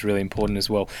point is really important as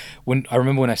well. I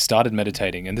remember when I started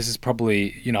meditating, and this is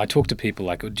probably, I talk to people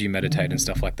like, oh, do you meditate and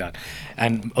stuff like that?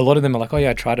 And a lot of them are like, oh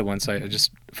yeah, I tried it once. I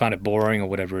just find it boring or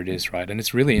whatever it is, right? And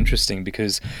it's really interesting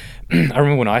because I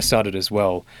remember when I started as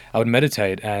well, I would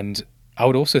meditate and I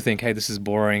would also think, hey, this is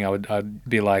boring. I'd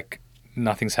be like,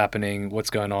 nothing's happening. What's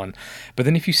going on? But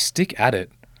then if you stick at it,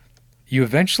 you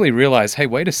eventually realize, hey,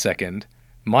 wait a second,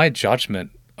 my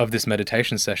judgment of this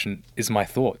meditation session is my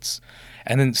thoughts.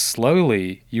 And then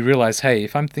slowly you realize, hey,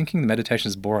 if I'm thinking the meditation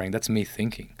is boring, that's me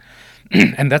thinking.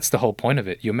 And that's the whole point of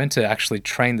it. You're meant to actually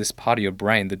train this part of your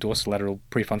brain, the dorsolateral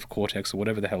prefrontal cortex or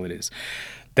whatever the hell it is,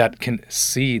 that can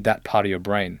see that part of your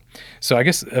brain. So I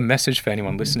guess a message for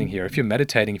anyone listening here, if you're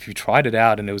meditating, if you tried it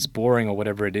out and it was boring or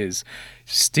whatever it is,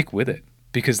 stick with it,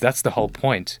 because that's the whole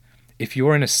point. If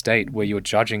you're in a state where you're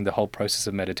judging the whole process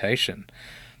of meditation,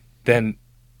 then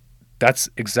that's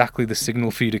exactly the signal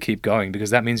for you to keep going,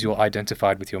 because that means you're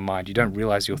identified with your mind. You don't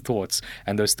realize your thoughts,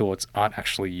 and those thoughts aren't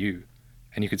actually you,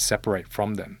 and you could separate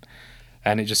from them.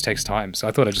 And it just takes time. So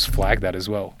I thought I'd just flag that as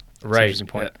well. Right.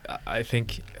 Point. I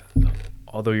think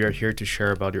although you're here to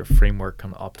share about your framework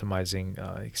on optimizing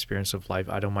experience of life,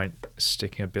 I don't mind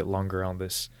sticking a bit longer on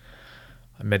this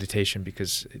meditation,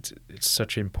 because it's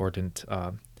such an important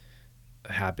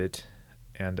habit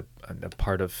and a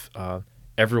part of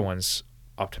everyone's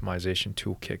optimization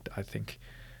toolkit. I think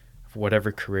for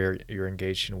whatever career you're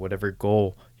engaged in, whatever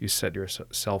goal you set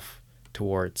yourself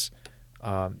towards,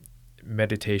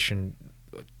 meditation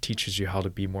teaches you how to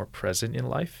be more present in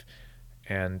life.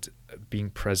 And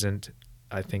being present,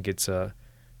 I think it's a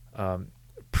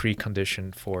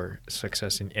precondition for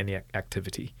success in any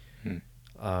activity.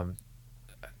 I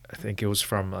think it was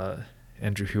from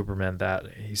Andrew Huberman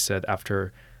that he said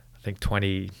after, I think,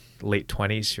 late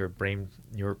 20s, your brain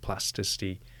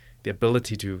neuroplasticity, the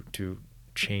ability to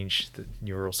change the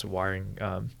neural wiring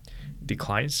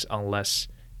declines unless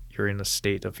you're in a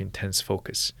state of intense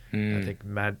focus. I think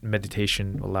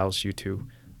meditation allows you to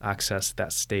access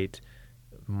that state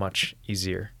much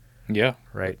easier. Yeah.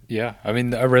 Right. Yeah. I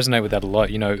mean, I resonate with that a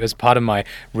lot. As part of my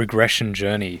regression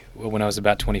journey, when I was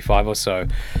about 25 or so,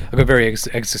 I got very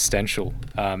existential,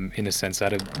 in a sense. I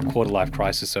had a quarter-life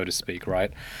crisis, so to speak,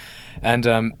 right? And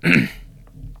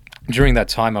during that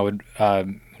time, I would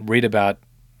read about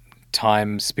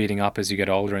time speeding up as you get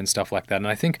older and stuff like that. And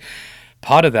I think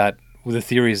part of that, the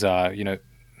theories are,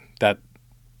 that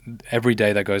every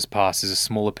day that goes past is a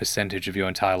smaller percentage of your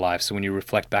entire life. So when you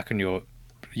reflect back on your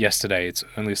yesterday, it's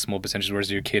only a small percentage, whereas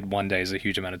your kid one day is a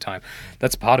huge amount of time.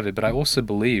 That's part of it. But I also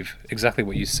believe exactly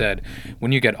what you said.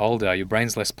 When you get older, your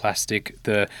brain's less plastic.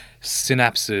 The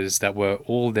synapses that were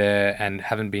all there and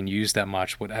haven't been used that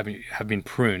much have been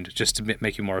pruned just to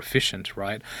make you more efficient,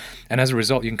 right? And as a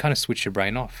result, you can kind of switch your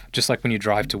brain off. Just like when you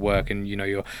drive to work and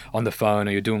you're on the phone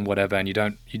or you're doing whatever and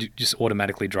you're just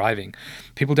automatically driving.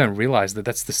 People don't realize that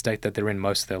that's the state that they're in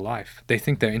most of their life. They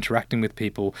think they're interacting with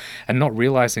people and not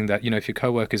realizing that, if your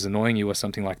coworker is annoying you or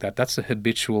something like that, that's a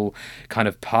habitual kind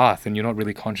of path, and you're not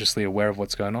really consciously aware of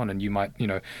what's going on, and you might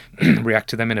react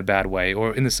to them in a bad way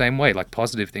or in the same way, like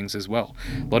positive things as well.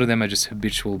 A lot of them are just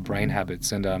habitual brain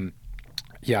habits. And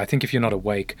I think if you're not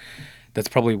awake, that's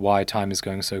probably why time is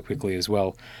going so quickly as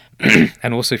well.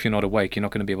 And also, if you're not awake, you're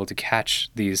not going to be able to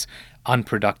catch these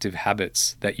unproductive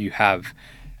habits that you have,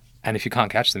 and if you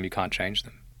can't catch them, you can't change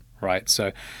them, right?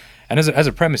 So And as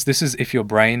a premise, this is if your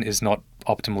brain is not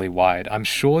optimally wired. I'm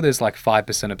sure there's like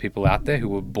 5% of people out there who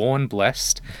were born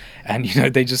blessed and,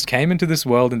 they just came into this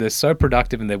world and they're so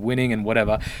productive and they're winning and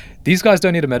whatever. These guys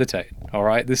don't need to meditate, all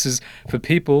right? This is for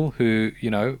people who,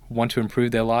 want to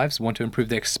improve their lives, want to improve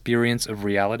their experience of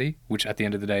reality, which at the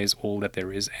end of the day is all that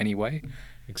there is anyway.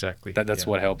 Exactly. That's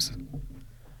what helps.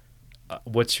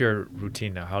 What's your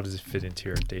routine now? How does it fit into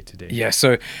your day-to-day? Yeah,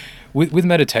 so with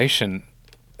meditation,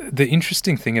 the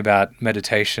interesting thing about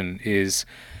meditation is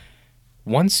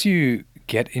once you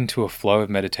get into a flow of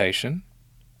meditation,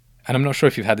 and I'm not sure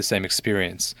if you've had the same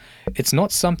experience, it's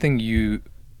not something you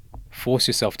force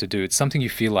yourself to do. It's something you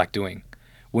feel like doing.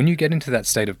 When you get into that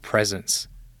state of presence,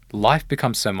 life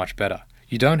becomes so much better.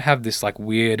 You don't have this like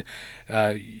weird,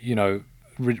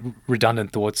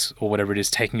 redundant thoughts or whatever it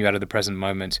is taking you out of the present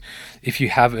moment. If you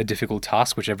have a difficult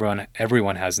task, which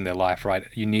everyone has in their life, right?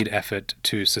 You need effort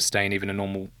to sustain even a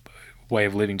normal way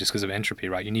of living just because of entropy,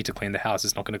 right? You need to clean the house.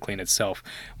 It's not going to clean itself.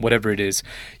 Whatever it is,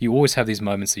 you always have these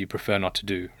moments that you prefer not to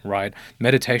do, right?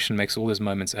 Meditation makes all those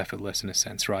moments effortless in a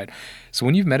sense, right? So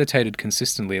when you've meditated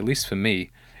consistently, at least for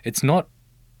me, it's not,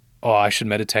 oh, I should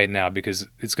meditate now because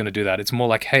it's going to do that. It's more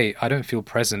like, hey, I don't feel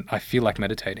present. I feel like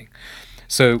meditating.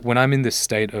 So when I'm in this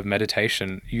state of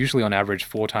meditation, usually on average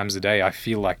 4 times a day, I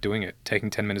feel like doing it, taking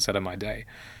 10 minutes out of my day.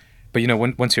 But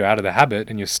once you're out of the habit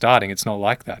and you're starting, it's not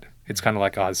like that. It's kind of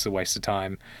like, oh, it's a waste of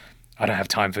time. I don't have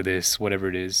time for this, whatever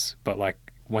it is. But like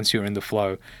once you're in the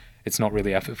flow, it's not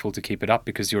really effortful to keep it up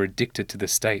because you're addicted to the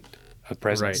state of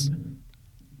presence. Right.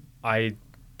 I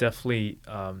definitely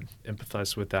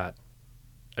empathize with that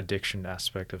addiction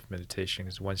aspect of meditation,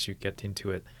 because once you get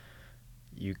into it,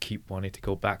 you keep wanting to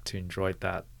go back to enjoy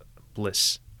that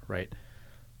bliss, right?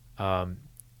 And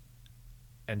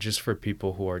just for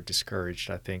people who are discouraged,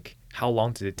 I think, how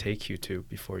long did it take you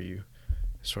before you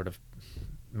sort of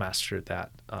mastered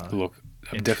that? Look,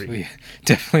 I'm definitely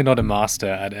not a master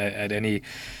at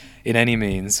any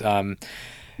means.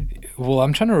 Well,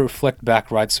 I'm trying to reflect back,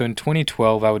 right? So in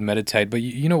 2012, I would meditate, but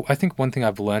I think one thing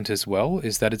I've learned as well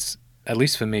is that it's, at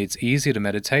least for me, it's easier to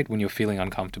meditate when you're feeling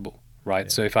uncomfortable. Right. Yeah.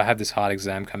 So if I have this hard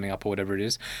exam coming up or whatever it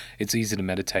is, it's easy to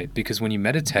meditate, because when you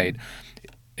meditate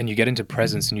and you get into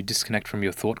presence and you disconnect from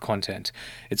your thought content,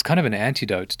 it's kind of an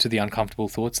antidote to the uncomfortable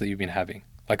thoughts that you've been having.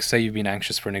 Like say you've been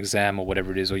anxious for an exam or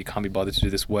whatever it is, or you can't be bothered to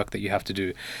do this work that you have to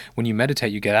do. When you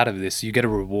meditate, you get out of this, you get a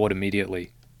reward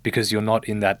immediately because you're not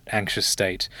in that anxious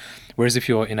state. Whereas if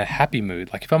you're in a happy mood,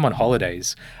 like if I'm on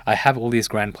holidays, I have all these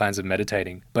grand plans of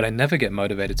meditating, but I never get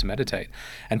motivated to meditate.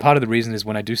 And part of the reason is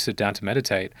when I do sit down to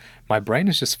meditate, my brain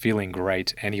is just feeling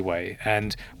great anyway.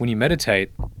 And when you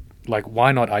meditate, like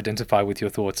why not identify with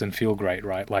your thoughts and feel great,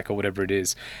 right? Like, or whatever it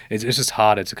is. It's just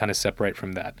harder to kind of separate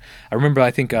from that. I remember, I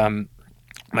think,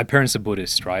 my parents are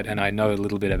Buddhist, right? And I know a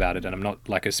little bit about it, and I'm not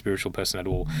like a spiritual person at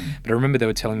all. But I remember they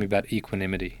were telling me about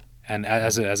equanimity and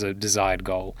as a desired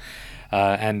goal.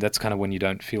 And that's kind of when you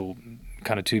don't feel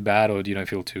kind of too bad or you don't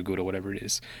feel too good or whatever it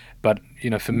is. But,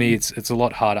 for me, it's a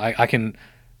lot harder. I can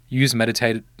use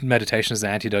meditation as an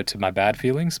antidote to my bad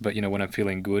feelings, but, when I'm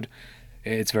feeling good,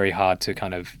 it's very hard to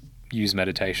kind of use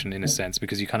meditation in a sense,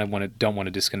 because you kind of don't want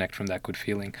to disconnect from that good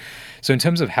feeling. So in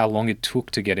terms of how long it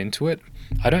took to get into it,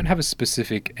 I don't have a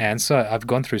specific answer. I've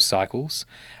gone through cycles.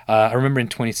 I remember in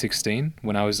 2016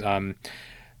 when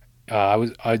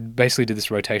I basically did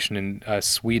this rotation in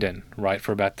Sweden, right,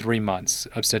 for about 3 months,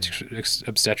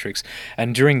 obstetrics,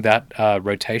 and during that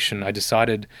rotation, I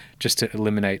decided just to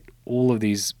eliminate all of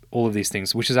these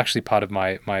things, which is actually part of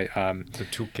my the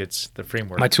toolkits, the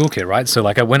framework, my toolkit, right? So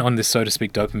like I went on this, so to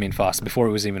speak, dopamine fast before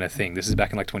it was even a thing. This is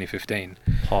back in like 2015.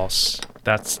 Pause.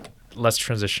 Let's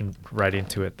transition right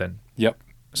into it then. Yep.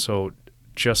 So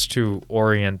just to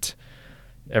orient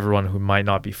everyone who might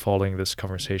not be following this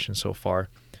conversation so far,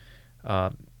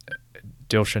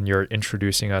 Dilshan, you're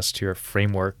introducing us to your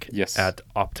framework at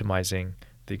optimizing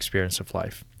the experience of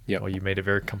life. Yep. Well, you made a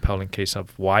very compelling case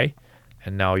of why,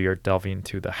 and now you're delving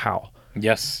into the how.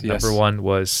 Yes. Number one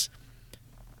was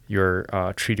your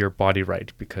treat your body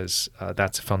right, because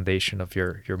that's a foundation of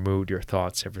your mood, your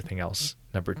thoughts, everything else.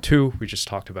 Number two, we just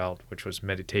talked about, which was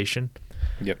meditation.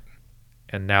 Yep.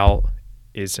 And now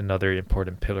is another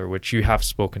important pillar, which you have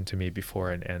spoken to me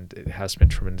before, and it has been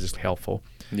tremendously helpful.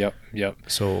 Yep.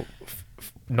 So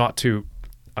not to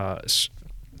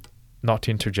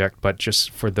interject, but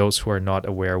just for those who are not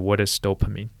aware, what is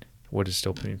dopamine? What is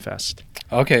dopamine fast?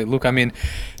 Okay, look, I mean,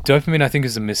 dopamine I think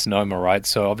is a misnomer, right?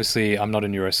 So obviously I'm not a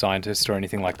neuroscientist or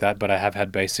anything like that, but I have had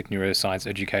basic neuroscience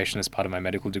education as part of my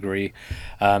medical degree.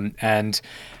 And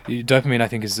dopamine I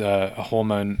think is a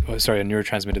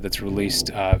neurotransmitter that's released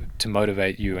to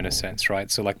motivate you in a sense, right?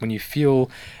 So like when you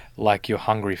feel like you're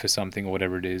hungry for something or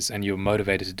whatever it is, and you're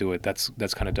motivated to do it, that's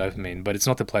kind of dopamine. But it's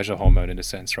not the pleasure hormone in a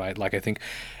sense, right? Like I think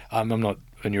I'm not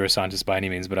a neuroscientist by any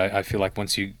means, but I feel like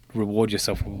once you reward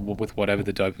yourself with whatever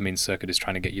the dopamine circuit is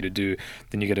trying to get you to do,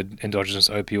 then you get endogenous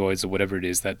opioids or whatever it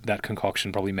is, that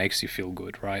concoction probably makes you feel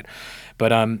good, right?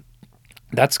 But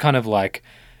that's kind of like,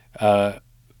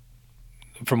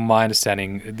 from my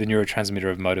understanding, the neurotransmitter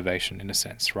of motivation in a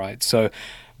sense, right? So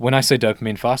when I say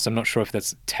dopamine fast, I'm not sure if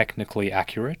that's technically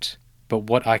accurate, but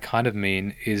what I kind of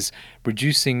mean is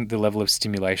reducing the level of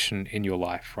stimulation in your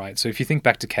life, right? So if you think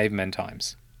back to caveman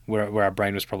times, where our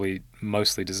brain was probably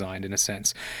mostly designed in a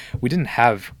sense, we didn't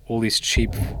have all these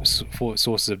cheap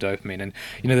sources of dopamine. And,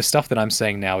 the stuff that I'm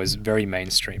saying now is very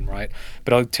mainstream, right?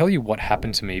 But I'll tell you what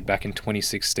happened to me back in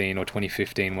 2016 or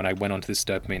 2015 when I went onto this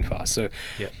dopamine fast. So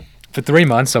Yeah. for 3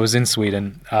 months, I was in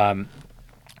Sweden.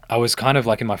 I was kind of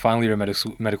like in my final year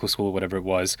of medical school or whatever it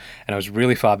was, and I was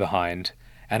really far behind,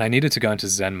 and I needed to go into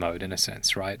Zen mode in a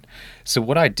sense, right? So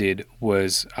what I did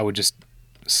was I would just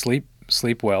sleep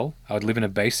well. I would live in a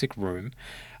basic room.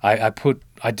 I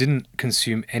didn't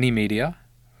consume any media,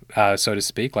 so to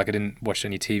speak. Like I didn't watch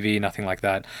any TV, nothing like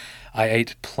that. I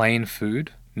ate plain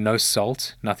food, no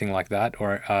salt, nothing like that,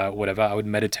 or whatever. I would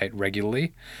meditate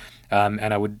regularly.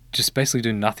 And I would just basically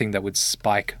do nothing that would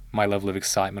spike my level of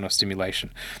excitement or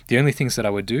stimulation. The only things that I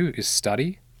would do is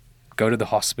study, go to the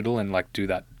hospital and like do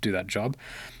that job,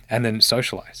 and then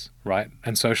socialize, right?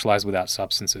 And socialize without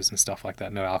substances and stuff like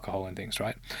that, no alcohol and things,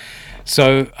 right?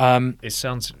 So It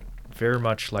sounds very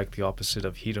much like the opposite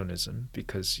of hedonism,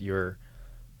 because you're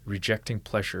rejecting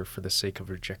pleasure for the sake of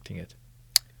rejecting it.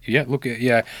 Yeah, look,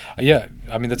 yeah.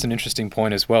 I mean, that's an interesting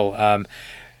point as well.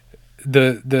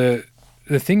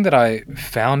 The thing that I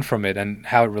found from it and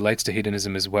how it relates to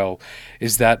hedonism as well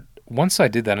is that once I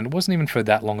did that, and it wasn't even for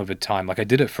that long of a time, like I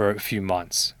did it for a few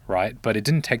months, right? But it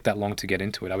didn't take that long to get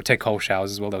into it. I would take cold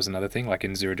showers as well. That was another thing, like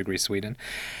in 0-degree Sweden.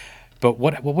 But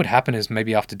what would happen is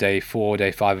maybe after day 4,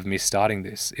 day 5 of me starting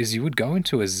this, is you would go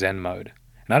into a Zen mode.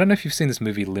 And I don't know if you've seen this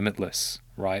movie Limitless,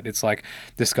 right? It's like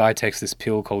this guy takes this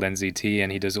pill called NZT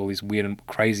and he does all these weird and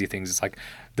crazy things. It's like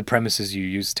the premise is you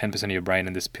use 10% of your brain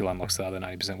and this pill unlocks the other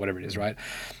 90%, whatever it is, right?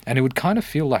 And it would kind of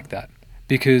feel like that,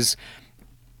 because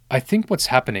I think what's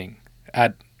happening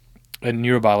at a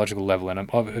neurobiological level, and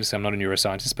obviously I'm not a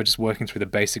neuroscientist, but just working through the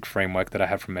basic framework that I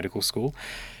have from medical school,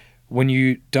 when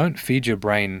you don't feed your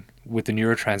brain with the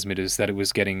neurotransmitters that it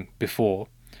was getting before,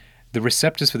 the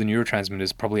receptors for the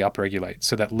neurotransmitters probably upregulate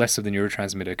so that less of the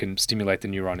neurotransmitter can stimulate the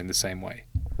neuron in the same way,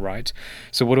 right?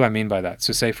 So what do I mean by that?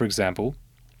 So say, for example,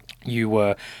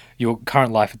 your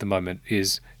current life at the moment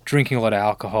is drinking a lot of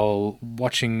alcohol,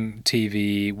 watching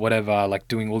TV, whatever, like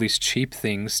doing all these cheap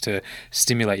things to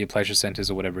stimulate your pleasure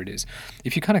centers or whatever it is.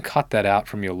 If you kind of cut that out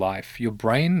from your life, your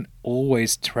brain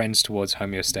always trends towards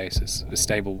homeostasis, a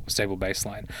stable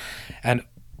baseline. And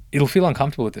it'll feel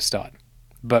uncomfortable at the start,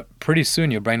 but pretty soon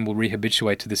your brain will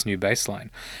rehabituate to this new baseline.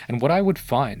 And what I would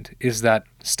find is that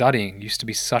studying used to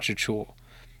be such a chore.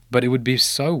 But it would be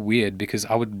so weird because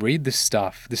I would read this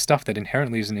stuff that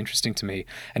inherently isn't interesting to me,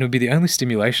 and it would be the only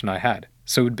stimulation I had.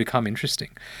 So it would become interesting.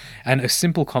 And a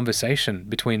simple conversation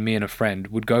between me and a friend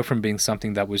would go from being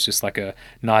something that was just like a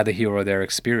neither here or there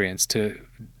experience to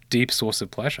deep source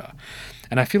of pleasure.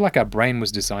 And I feel like our brain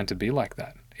was designed to be like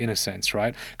that, in a sense,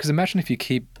 right? Because imagine if you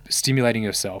keep stimulating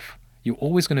yourself, you're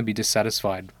always going to be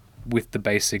dissatisfied with the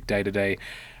basic day-to-day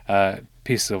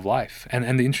pieces of life.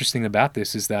 And the interesting about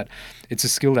this is that it's a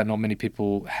skill that not many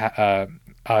people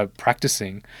are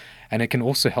practicing, and it can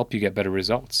also help you get better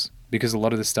results, because a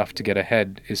lot of the stuff to get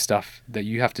ahead is stuff that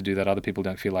you have to do that other people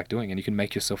don't feel like doing, and you can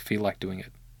make yourself feel like doing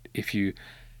it if you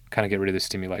kind of get rid of the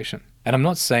stimulation. And I'm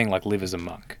not saying like live as a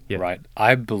monk, right?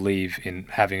 I believe in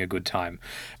having a good time,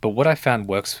 but what I found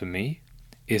works for me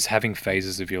is having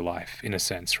phases of your life, in a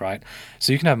sense, right?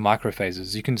 So you can have micro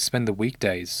phases. You can spend the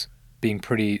weekdays being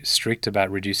pretty strict about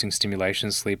reducing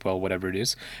stimulation, sleep well, whatever it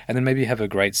is, and then maybe have a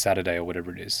great Saturday or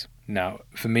whatever it is. Now,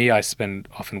 for me, I spend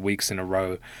often weeks in a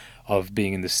row of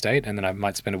being in this state, and then I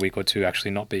might spend a week or two actually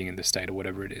not being in this state or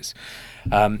whatever it is.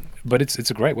 But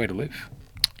it's a great way to live.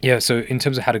 Yeah, so in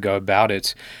terms of how to go about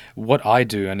it, what I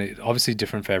do, and it's obviously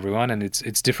different for everyone, and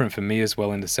it's different for me as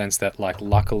well, in the sense that, like,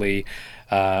 luckily,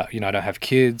 I don't have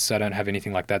kids, I don't have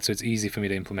anything like that, so it's easy for me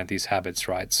to implement these habits,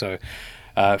 right? So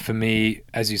for me,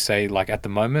 as you say, like at the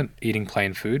moment, eating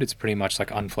plain food, it's pretty much like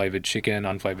unflavored chicken,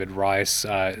 unflavored rice,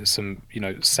 some,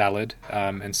 salad,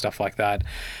 and stuff like that.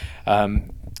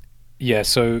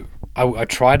 So I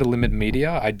try to limit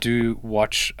media. I do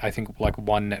watch, I think, like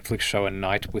one Netflix show a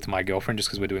night with my girlfriend just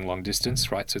because we're doing long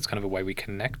distance, right? So it's kind of a way we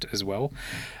connect as well.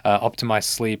 Optimize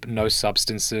sleep, no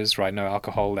substances, right? No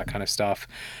alcohol, that kind of stuff.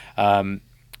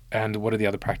 And what are the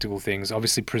other practical things?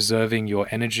 Obviously, preserving your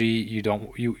energy.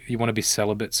 You want to be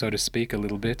celibate, so to speak, a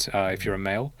little bit if you're a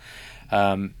male,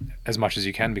 as much as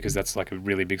you can, because that's like a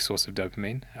really big source of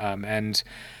dopamine. And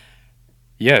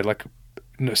yeah, like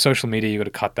social media, you got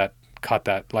to cut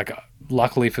that. Like,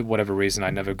 luckily for whatever reason,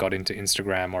 I never got into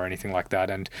Instagram or anything like that,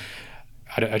 and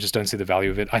I just don't see the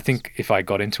value of it. I think if I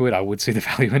got into it, I would see the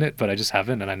value in it, but I just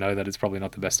haven't, and I know that it's probably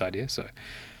not the best idea. So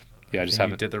yeah, I just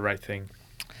haven't. You did the right thing.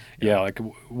 Yeah, like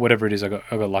whatever it is, I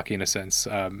got lucky in a sense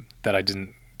that I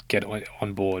didn't get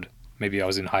on board. Maybe I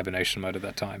was in hibernation mode at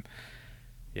that time.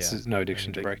 Yeah, this is no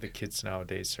addiction to break. The kids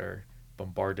nowadays are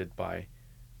bombarded by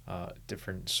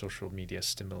different social media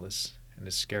stimulus, and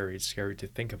it's scary. It's scary to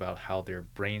think about how their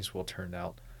brains will turn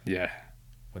out. Yeah,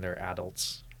 when they're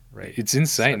adults, right? It's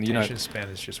insane. Attention span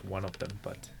is just one of them,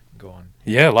 but go on.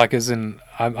 Yeah, like as in,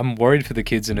 I'm worried for the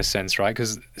kids in a sense, right?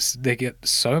 Because they get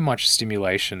so much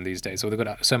stimulation these days, or they've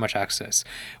got so much access,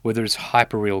 whether it's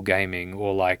hyperreal gaming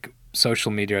or like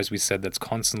social media, as we said, that's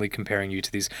constantly comparing you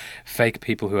to these fake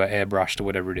people who are airbrushed or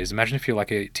whatever it is. Imagine if you're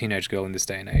like a teenage girl in this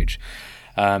day and age.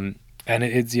 And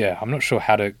it's, yeah, I'm not sure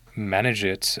how to manage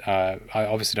it. I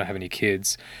obviously don't have any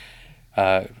kids.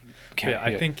 I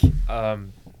think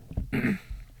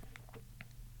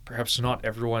perhaps not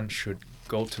everyone should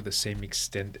go to the same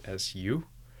extent as you.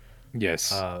 Yes.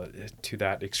 To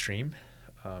that extreme.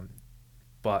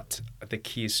 But the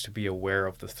key is to be aware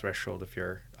of the threshold of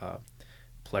your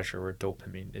pleasure or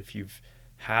dopamine. If you've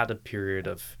had a period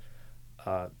of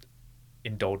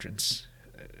indulgence,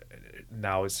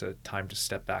 now is a time to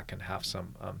step back and have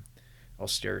some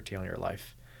austerity on your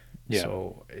life. Yeah.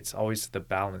 So it's always the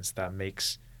balance that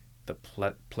makes the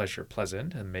pleasure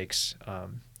pleasant and makes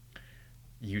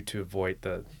you to avoid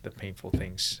the painful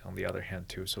things on the other hand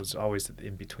too. So it's always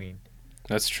in between.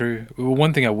 That's true.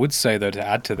 One thing I would say though, to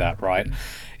add to that, right,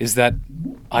 is that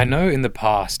I know in the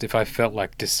past, if I felt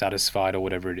like dissatisfied or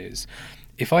whatever it is,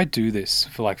 if I do this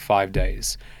for like 5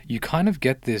 days, you kind of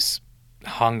get this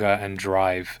hunger and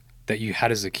drive that you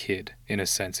had as a kid, in a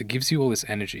sense. It gives you all this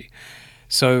energy.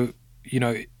 So,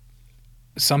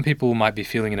 some people might be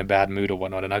feeling in a bad mood or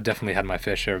whatnot, and I've definitely had my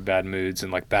fair share of bad moods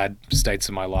and like bad states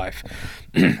of my life.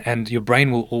 And your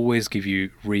brain will always give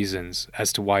you reasons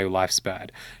as to why your life's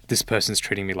bad. This person's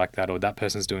treating me like that, or that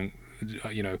person's doing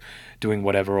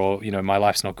whatever, or, my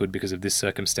life's not good because of this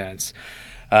circumstance.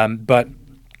 But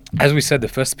as we said, the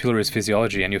first pillar is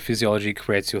physiology, and your physiology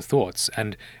creates your thoughts.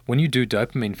 And when you do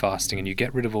dopamine fasting and you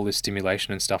get rid of all this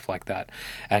stimulation and stuff like that,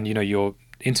 and you're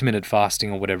intermittent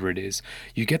fasting or whatever it is,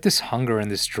 you get this hunger and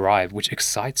this drive which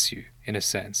excites you in a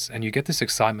sense, and you get this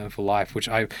excitement for life, which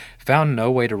I found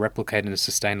no way to replicate in a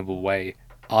sustainable way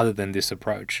other than this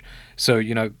approach. So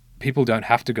people don't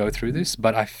have to go through this,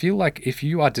 but I feel like if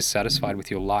you are dissatisfied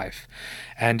with your life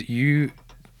and you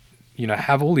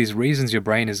have all these reasons your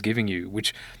brain is giving you,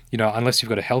 which, unless you've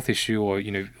got a health issue or,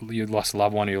 you lost a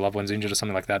loved one or your loved one's injured or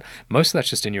something like that, most of that's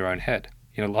just in your own head.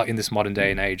 In this modern day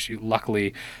and age,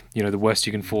 luckily, the worst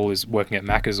you can fall is working at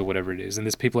Macca's or whatever it is. And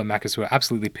there's people at Macca's who are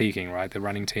absolutely peaking, right? They're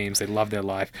running teams, they love their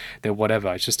life, they're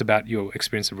whatever. It's just about your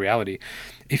experience of reality.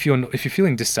 If you're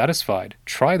feeling dissatisfied,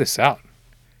 try this out.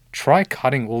 Try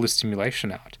cutting all the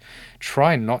stimulation out.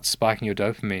 Try not spiking your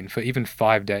dopamine for even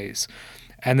 5 days.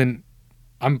 And then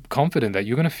I'm confident that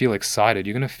you're going to feel excited.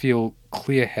 You're going to feel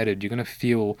clear-headed. You're going to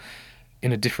feel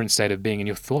in a different state of being, and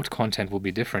your thought content will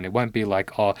be different. It won't be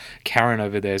like, oh, Karen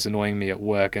over there is annoying me at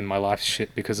work and my life's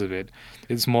shit because of it.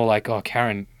 It's more like, oh,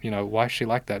 Karen, why is she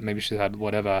like that? Maybe she's had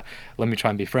whatever. Let me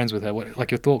try and be friends with her. Like,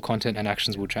 your thought content and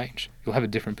actions will change. You'll have a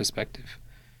different perspective.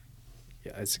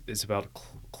 Yeah, it's about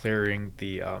clearing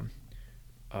the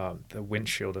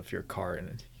windshield of your car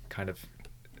and kind of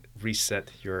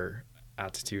reset your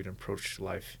attitude and approach to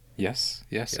life. Yes.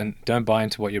 Yeah. And don't buy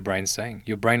into what your brain's saying.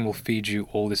 Your brain will feed you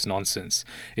all this nonsense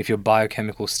if your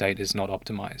biochemical state is not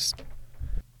optimized.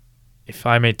 If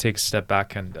I may take a step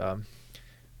back and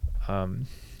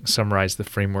summarize the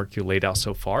framework you laid out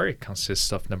so far, it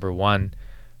consists of number 1,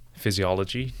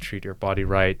 physiology, treat your body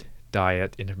right,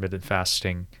 diet, intermittent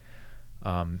fasting.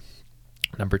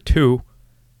 Number 2,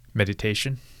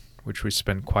 meditation, which we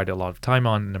spend quite a lot of time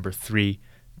on. Number 3,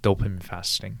 dopamine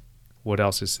fasting. What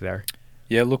else is there?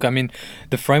 Yeah, look, I mean,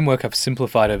 the framework I've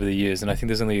simplified over the years, and I think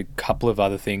there's only a couple of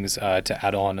other things to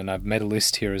add on, and I've made a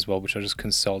list here as well, which I'll just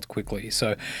consult quickly.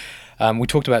 So we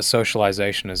talked about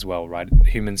socialization as well, right?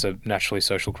 Humans are naturally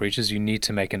social creatures. You need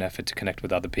to make an effort to connect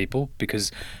with other people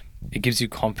because it gives you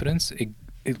confidence.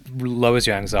 it lowers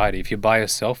your anxiety. If you're by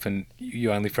yourself and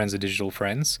your only friends are digital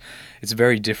friends, it's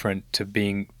very different to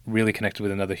being really connected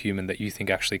with another human that you think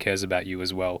actually cares about you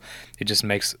as well. It just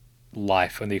makes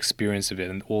life and the experience of it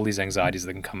and all these anxieties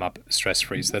that can come up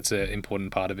stress-free. So that's an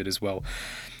important part of it as well.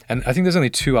 And I think there's only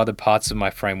two other parts of my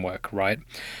framework, right?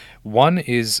 One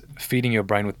is feeding your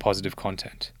brain with positive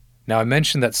content. Now, I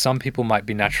mentioned that some people might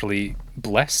be naturally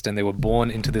blessed and they were born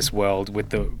into this world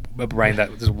with a brain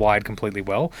that is wired completely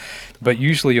well, but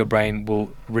usually your brain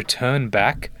will return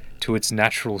back to its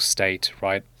natural state,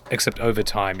 right? Except over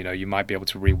time, you might be able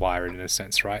to rewire it in a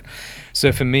sense, right?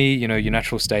 So for me, your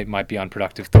natural state might be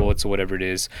unproductive thoughts or whatever it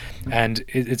is, and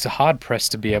it's a hard press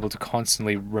to be able to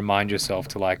constantly remind yourself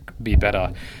to like be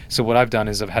better. So what I've done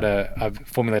is I've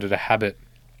formulated a habit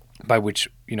by which,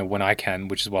 when I can,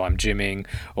 which is while I'm gymming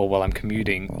or while I'm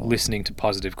commuting, listening to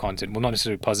positive content. Well, not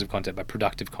necessarily positive content, but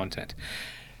productive content.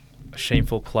 A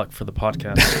shameful plug for the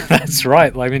podcast. That's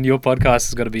right. Your podcast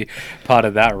has got to be part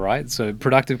of that, right? So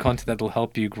productive content that will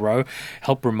help you grow,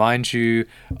 help remind you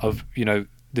of,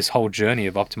 this whole journey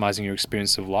of optimizing your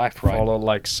experience of life, right? Follow,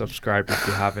 like, subscribe if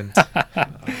you haven't.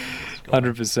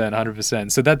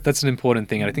 100%. So that's an important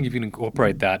thing. And I think if you can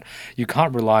incorporate that, you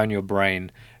can't rely on your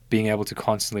brain being able to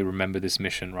constantly remember this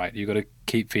mission, right? You've got to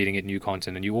keep feeding it new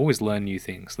content, and you always learn new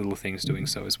things, little things doing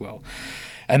so as well.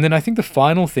 And then I think the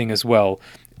final thing as well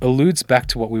alludes back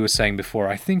to what we were saying before.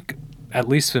 I think, at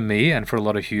least for me and for a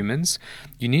lot of humans,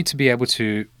 you need to be able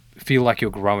to feel like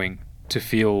you're growing, to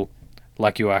feel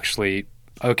like you're actually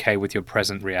okay with your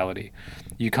present reality.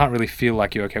 You can't really feel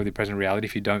like you're okay with your present reality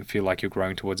if you don't feel like you're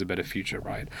growing towards a better future,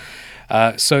 right?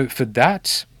 So for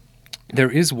that,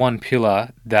 there is one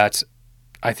pillar that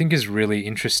I think is really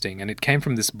interesting, and it came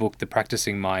from this book, The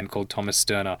Practicing Mind, called Thomas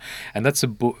Sterner, and that's a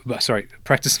book.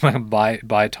 Practice Mind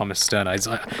by Thomas Sterner. It's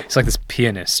like this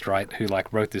pianist, right, who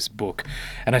wrote this book,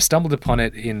 and I stumbled upon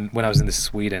it when I was in the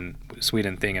Sweden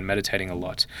thing and meditating a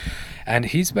lot, and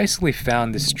he's basically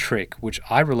found this trick which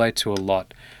I relate to a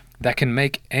lot, that can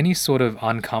make any sort of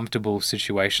uncomfortable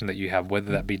situation that you have,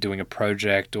 whether that be doing a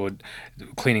project or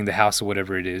cleaning the house or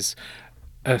whatever it is,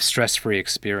 a stress-free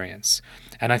experience.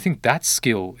 And I think that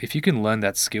skill, if you can learn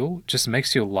that skill, just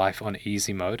makes your life on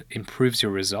easy mode, improves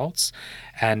your results,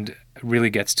 and really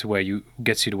gets you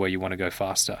to where you want to go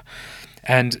faster.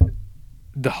 And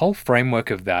the whole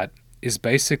framework of that is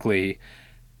basically,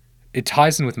 it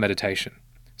ties in with meditation.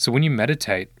 So when you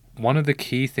meditate, one of the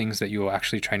key things that you're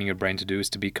actually training your brain to do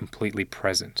is to be completely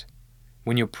present.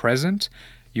 When you're present,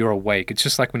 you're awake. It's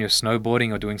just like when you're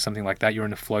snowboarding or doing something like that, you're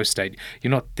in a flow state.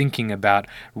 You're not thinking about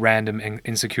random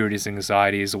insecurities,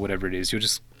 anxieties, or whatever it is. You're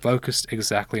just focused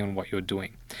exactly on what you're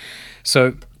doing.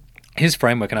 So his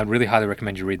framework, and I'd really highly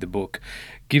recommend you read the book,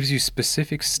 gives you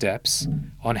specific steps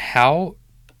on how,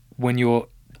 when you're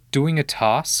doing a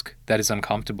task that is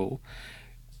uncomfortable,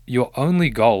 your only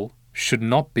goal should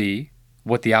not be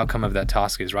what the outcome of that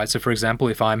task is, right? So for example,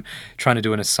 if I'm trying to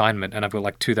do an assignment and I've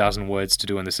got 2,000 words to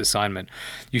do in this assignment,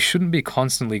 you shouldn't be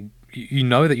constantly, you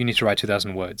know that you need to write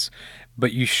 2,000 words,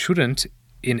 but you shouldn't,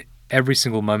 in every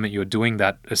single moment you're doing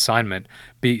that assignment,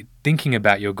 be thinking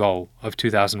about your goal of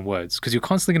 2,000 words, because you're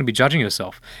constantly going to be judging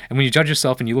yourself. And when you judge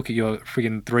yourself and you look at your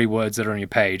freaking 3 words that are on your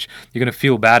page, you're going to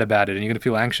feel bad about it and you're going to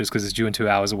feel anxious because it's due in 2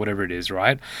 hours or whatever it is,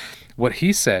 right? What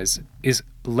he says is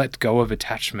let go of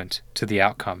attachment to the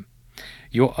outcome.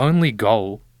 Your only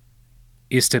goal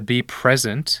is to be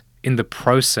present in the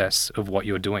process of what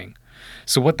you're doing.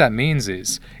 So what that means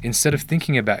is, instead of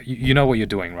thinking about, you know what you're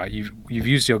doing, right? You've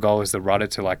used your goal as the rudder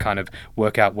to kind of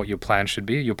work out what your plan should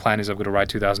be. Your plan is, I've got to write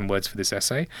 2,000 words for this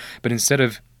essay. But instead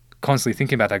of constantly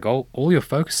thinking about that goal, all you're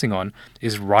focusing on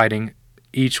is writing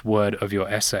each word of your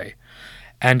essay.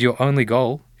 And your only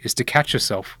goal is to catch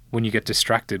yourself when you get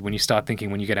distracted, when you start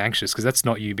thinking, when you get anxious, because that's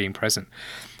not you being present.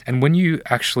 And when you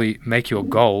actually make your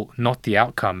goal not the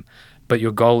outcome, but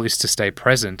your goal is to stay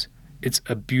present, it's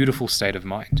a beautiful state of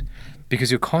mind,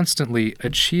 because you're constantly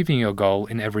achieving your goal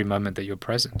in every moment that you're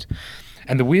present.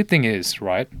 And the weird thing is,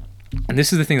 right, and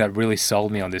this is the thing that really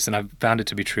sold me on this, and I've found it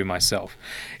to be true myself,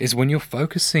 is when you're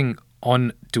focusing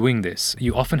on doing this,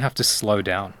 you often have to slow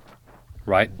down.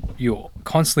 Right? You're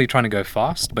constantly trying to go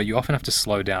fast, but you often have to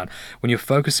slow down. When you're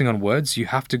focusing on words, you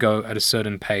have to go at a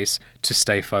certain pace to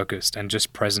stay focused and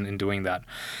just present in doing that.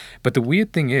 But the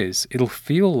weird thing is, it'll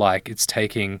feel like it's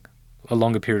taking a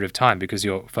longer period of time because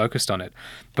you're focused on it.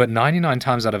 But 99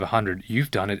 times out of 100,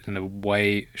 you've done it in a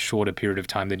way shorter period of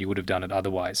time than you would have done it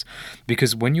otherwise.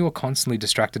 Because when you're constantly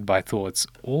distracted by thoughts,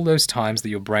 all those times that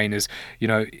your brain is,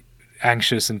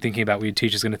 anxious and thinking about what your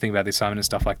teacher's going to think about the assignment and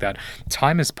stuff like that,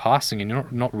 time is passing and you're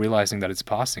not realizing that it's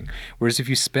passing. Whereas if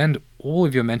you spend all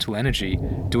of your mental energy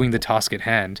doing the task at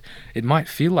hand, it might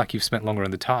feel like you've spent longer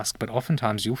on the task, but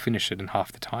oftentimes you'll finish it in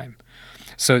half the time.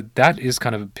 So that is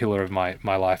kind of a pillar of my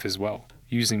life as well,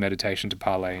 using meditation to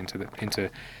parlay into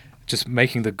just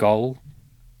making the goal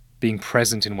being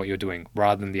present in what you're doing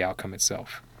rather than the outcome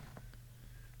itself.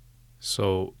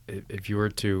 So if you were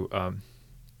to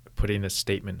put in a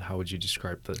statement, how would you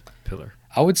describe the pillar?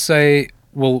 I would say,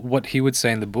 well, what he would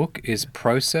say in the book is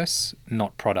process,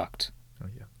 not product. Oh,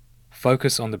 yeah.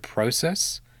 Focus on the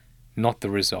process, not the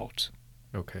result.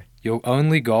 Okay. Your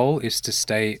only goal is to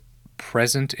stay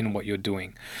present in what you're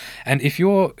doing. And if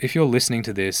you're listening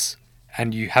to this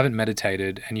and you haven't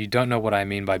meditated and you don't know what I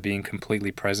mean by being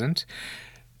completely present,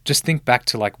 just think back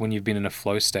to like when you've been in a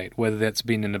flow state, whether that's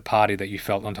been in a party that you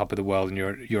felt on top of the world and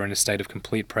you're in a state of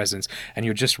complete presence and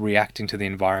you're just reacting to the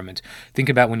environment. Think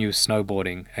about when you were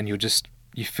snowboarding and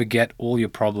you forget all your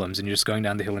problems and you're just going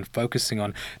down the hill and focusing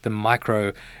on the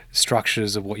micro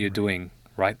structures of what you're doing,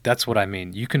 right? That's what I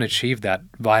mean. You can achieve that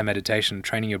via meditation,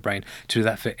 training your brain to do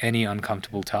that for any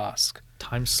uncomfortable task.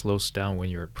 Time slows down when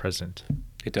you're present.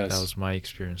 It does. That was my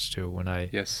experience too. When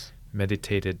I Yes.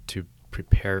 meditated to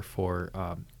prepare for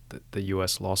the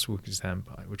U.S. law school exam,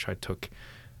 which I took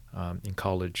in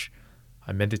college,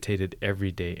 I meditated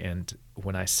every day. And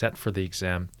when I sat for the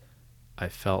exam, I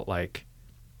felt like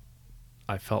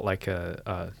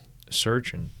a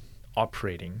surgeon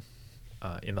operating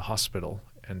in the hospital,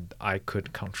 and I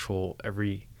could control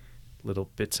every little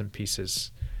bits and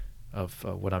pieces of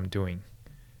what I'm doing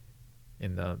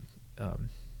in the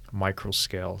micro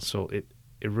scale. So it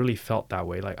really felt that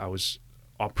way, like I was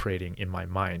operating in my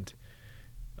mind,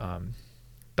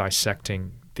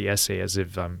 dissecting the essay as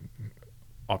if I'm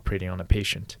operating on a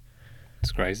patient.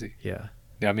 It's crazy. Yeah.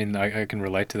 Yeah, I mean, I can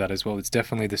relate to that as well. It's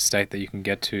definitely the state that you can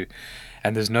get to,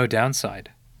 and there's no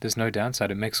downside. There's no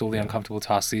downside. It makes all the uncomfortable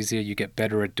tasks easier. You get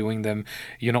better at doing them.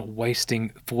 You're not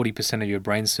wasting 40% of your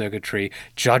brain circuitry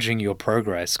judging your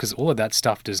progress, because all of that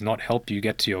stuff does not help you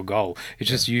get to your goal. It's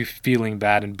just you feeling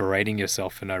bad and berating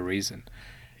yourself for no reason.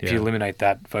 If you eliminate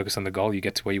that, focus on the goal, you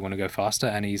get to where you want to go faster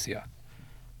and easier.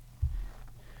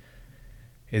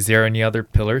 Is there any other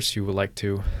pillars you would like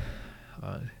to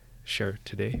share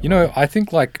today? You know, I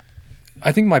think my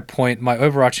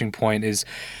overarching point is,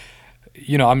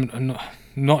 you know, I'm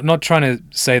not trying to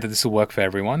say that this will work for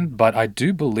everyone, but I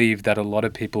do believe that a lot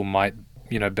of people might,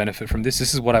 you know, benefit from this.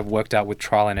 This is what I've worked out with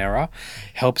trial and error.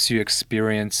 Helps your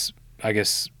experience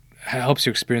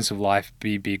of life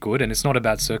be good. And it's not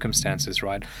about circumstances,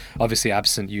 right? Obviously,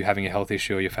 absent you having a health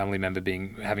issue or your family member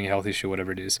having a health issue,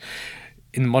 whatever it is.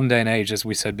 In the modern day and age, as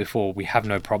we said before, we have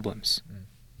no problems.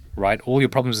 Right? All your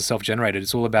problems are self-generated.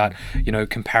 It's all about, you know,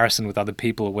 comparison with other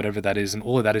people or whatever that is. And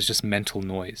all of that is just mental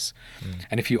noise.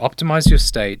 And if you optimize your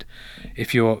state,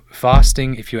 if you're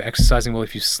fasting, if you're exercising well,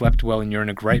 if you slept well and you're in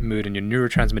a great mood and your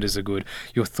neurotransmitters are good,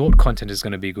 your thought content is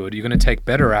going to be good. You're going to take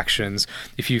better actions.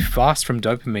 If you fast from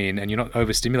dopamine and you're not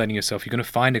overstimulating yourself, you're going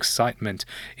to find excitement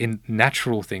in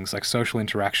natural things like social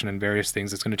interaction and various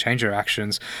things. It's going to change your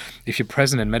actions. If you're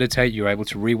present and meditate, you're able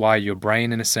to rewire your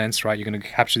brain in a sense, right? You're going to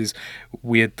capture these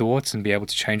weird thoughts and be able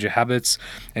to change your habits.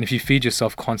 And if you feed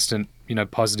yourself constant, you know,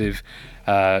 positive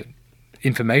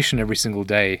information every single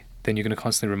day, then you're going to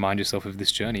constantly remind yourself of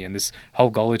this journey. And this whole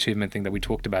goal achievement thing that we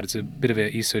talked about, it's a bit of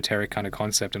an esoteric kind of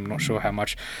concept. I'm not sure how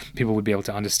much people would be able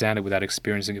to understand it without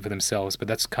experiencing it for themselves, but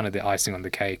that's kind of the icing on the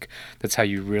cake. That's how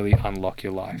you really unlock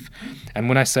your life. And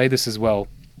when I say this as well,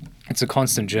 it's a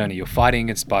constant journey. You're fighting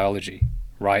against biology,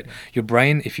 right? Your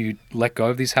brain, if you let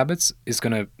go of these habits, is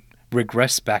going to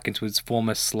regress back into its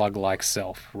former slug-like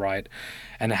self, right?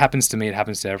 And it happens to me, it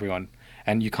happens to everyone.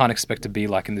 And you can't expect to be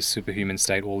like in this superhuman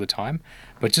state all the time.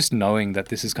 But just knowing that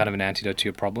this is kind of an antidote to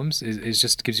your problems is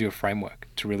just gives you a framework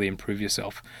to really improve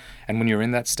yourself. And when you're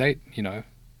in that state, you know,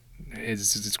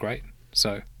 it's great.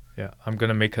 So yeah, I'm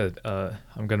gonna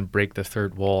break the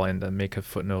third wall and make a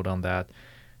footnote on that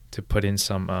to put in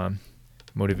some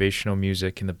motivational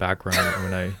music in the background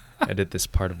when I edit this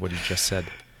part of what you just said.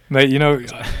 Mate, you know,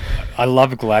 I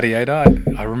love Gladiator.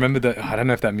 I remember that. I don't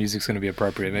know if that music's going to be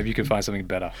appropriate. Maybe you can find something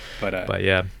better. But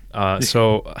yeah.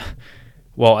 So,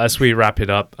 well, as we wrap it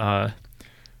up,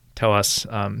 tell us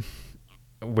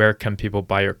where can people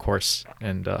buy your course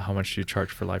and how much do you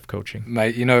charge for life coaching?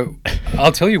 Mate, you know,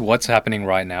 I'll tell you what's happening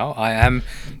right now. I am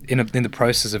in the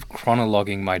process of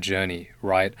chronologuing my journey,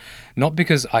 right? Not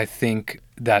because I think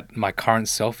that my current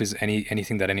self is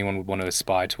anything that anyone would want to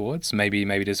aspire towards. Maybe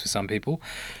it is for some people.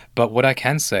 But what I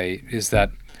can say is that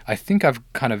I think I've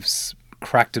kind of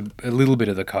cracked a little bit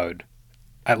of the code,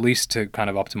 at least to kind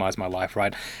of optimize my life,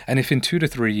 right? And if in 2 to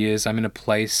 3 years I'm in a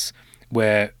place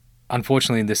where,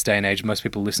 unfortunately, in this day and age, most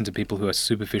people listen to people who are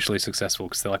superficially successful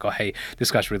because they're like, oh, hey,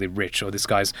 this guy's really rich, or this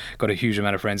guy's got a huge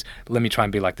amount of friends. Let me try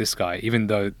and be like this guy, even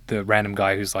though the random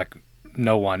guy who's like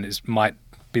no one might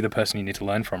be the person you need to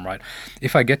learn from, right?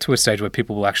 If I get to a stage where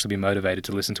people will actually be motivated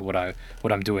to listen to what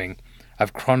I'm doing,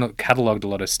 I've cataloged a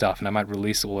lot of stuff, and I might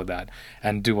release all of that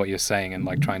and do what you're saying and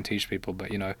like try and teach people.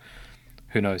 But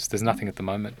who knows? There's nothing at the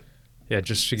moment. Yeah,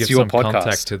 just to give some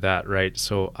context to that, right?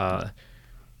 So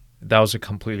that was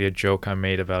completely a joke I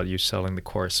made about you selling the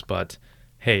course, but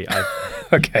hey,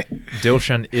 okay.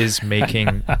 Dilshan is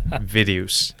making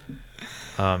videos.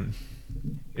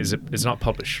 It's not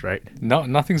published, right? No,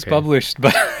 nothing's published,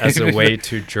 but as a way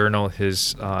to journal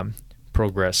his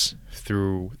progress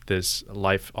through this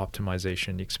life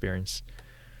optimization experience.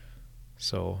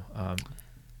 So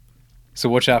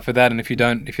watch out for that, and if you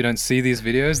don't see these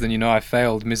videos, then I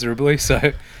failed miserably.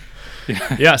 So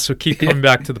yeah, so keep coming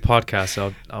back to the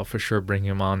podcast. I'll for sure bring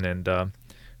him on and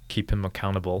keep him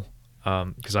accountable,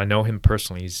 because I know him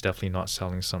personally. He's definitely not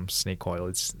selling some snake oil.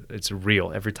 It's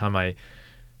real. Every time I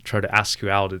try to ask you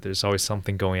out, there's always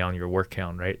something going on in your work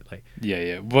count, right? Like,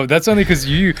 yeah. Well, that's only because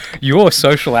your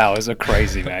social hours are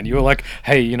crazy, man. You're like,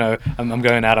 hey, I'm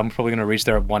going out. I'm probably going to reach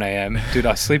there at 1 a.m. Dude,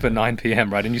 I sleep at 9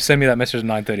 p.m., right? And you send me that message at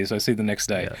 9:30, so I see it the next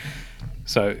day. Yeah.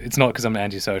 So it's not because I'm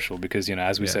antisocial, because,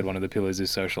 as we said, one of the pillars is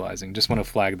socializing. Just want to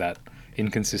flag that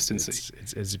inconsistency.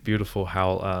 It's beautiful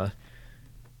how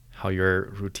your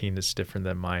routine is different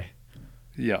than mine.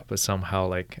 Yeah. But somehow,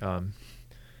 like,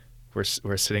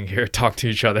 we're sitting here talking to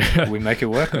each other. We make it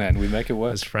work, man. We make it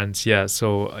work. As friends, yeah.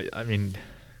 So, I mean,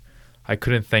 I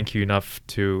couldn't thank you enough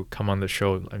to come on the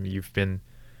show. I mean, you've been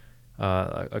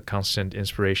a constant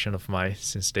inspiration of mine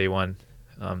since day one,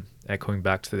 echoing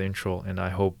back to the intro, and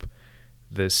I hope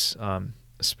this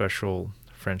special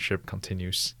friendship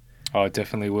continues. Oh, it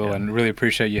definitely will, and really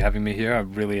appreciate you having me here. I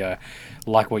really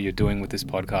like what you're doing with this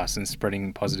podcast and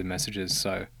spreading positive messages,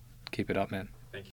 so keep it up, man.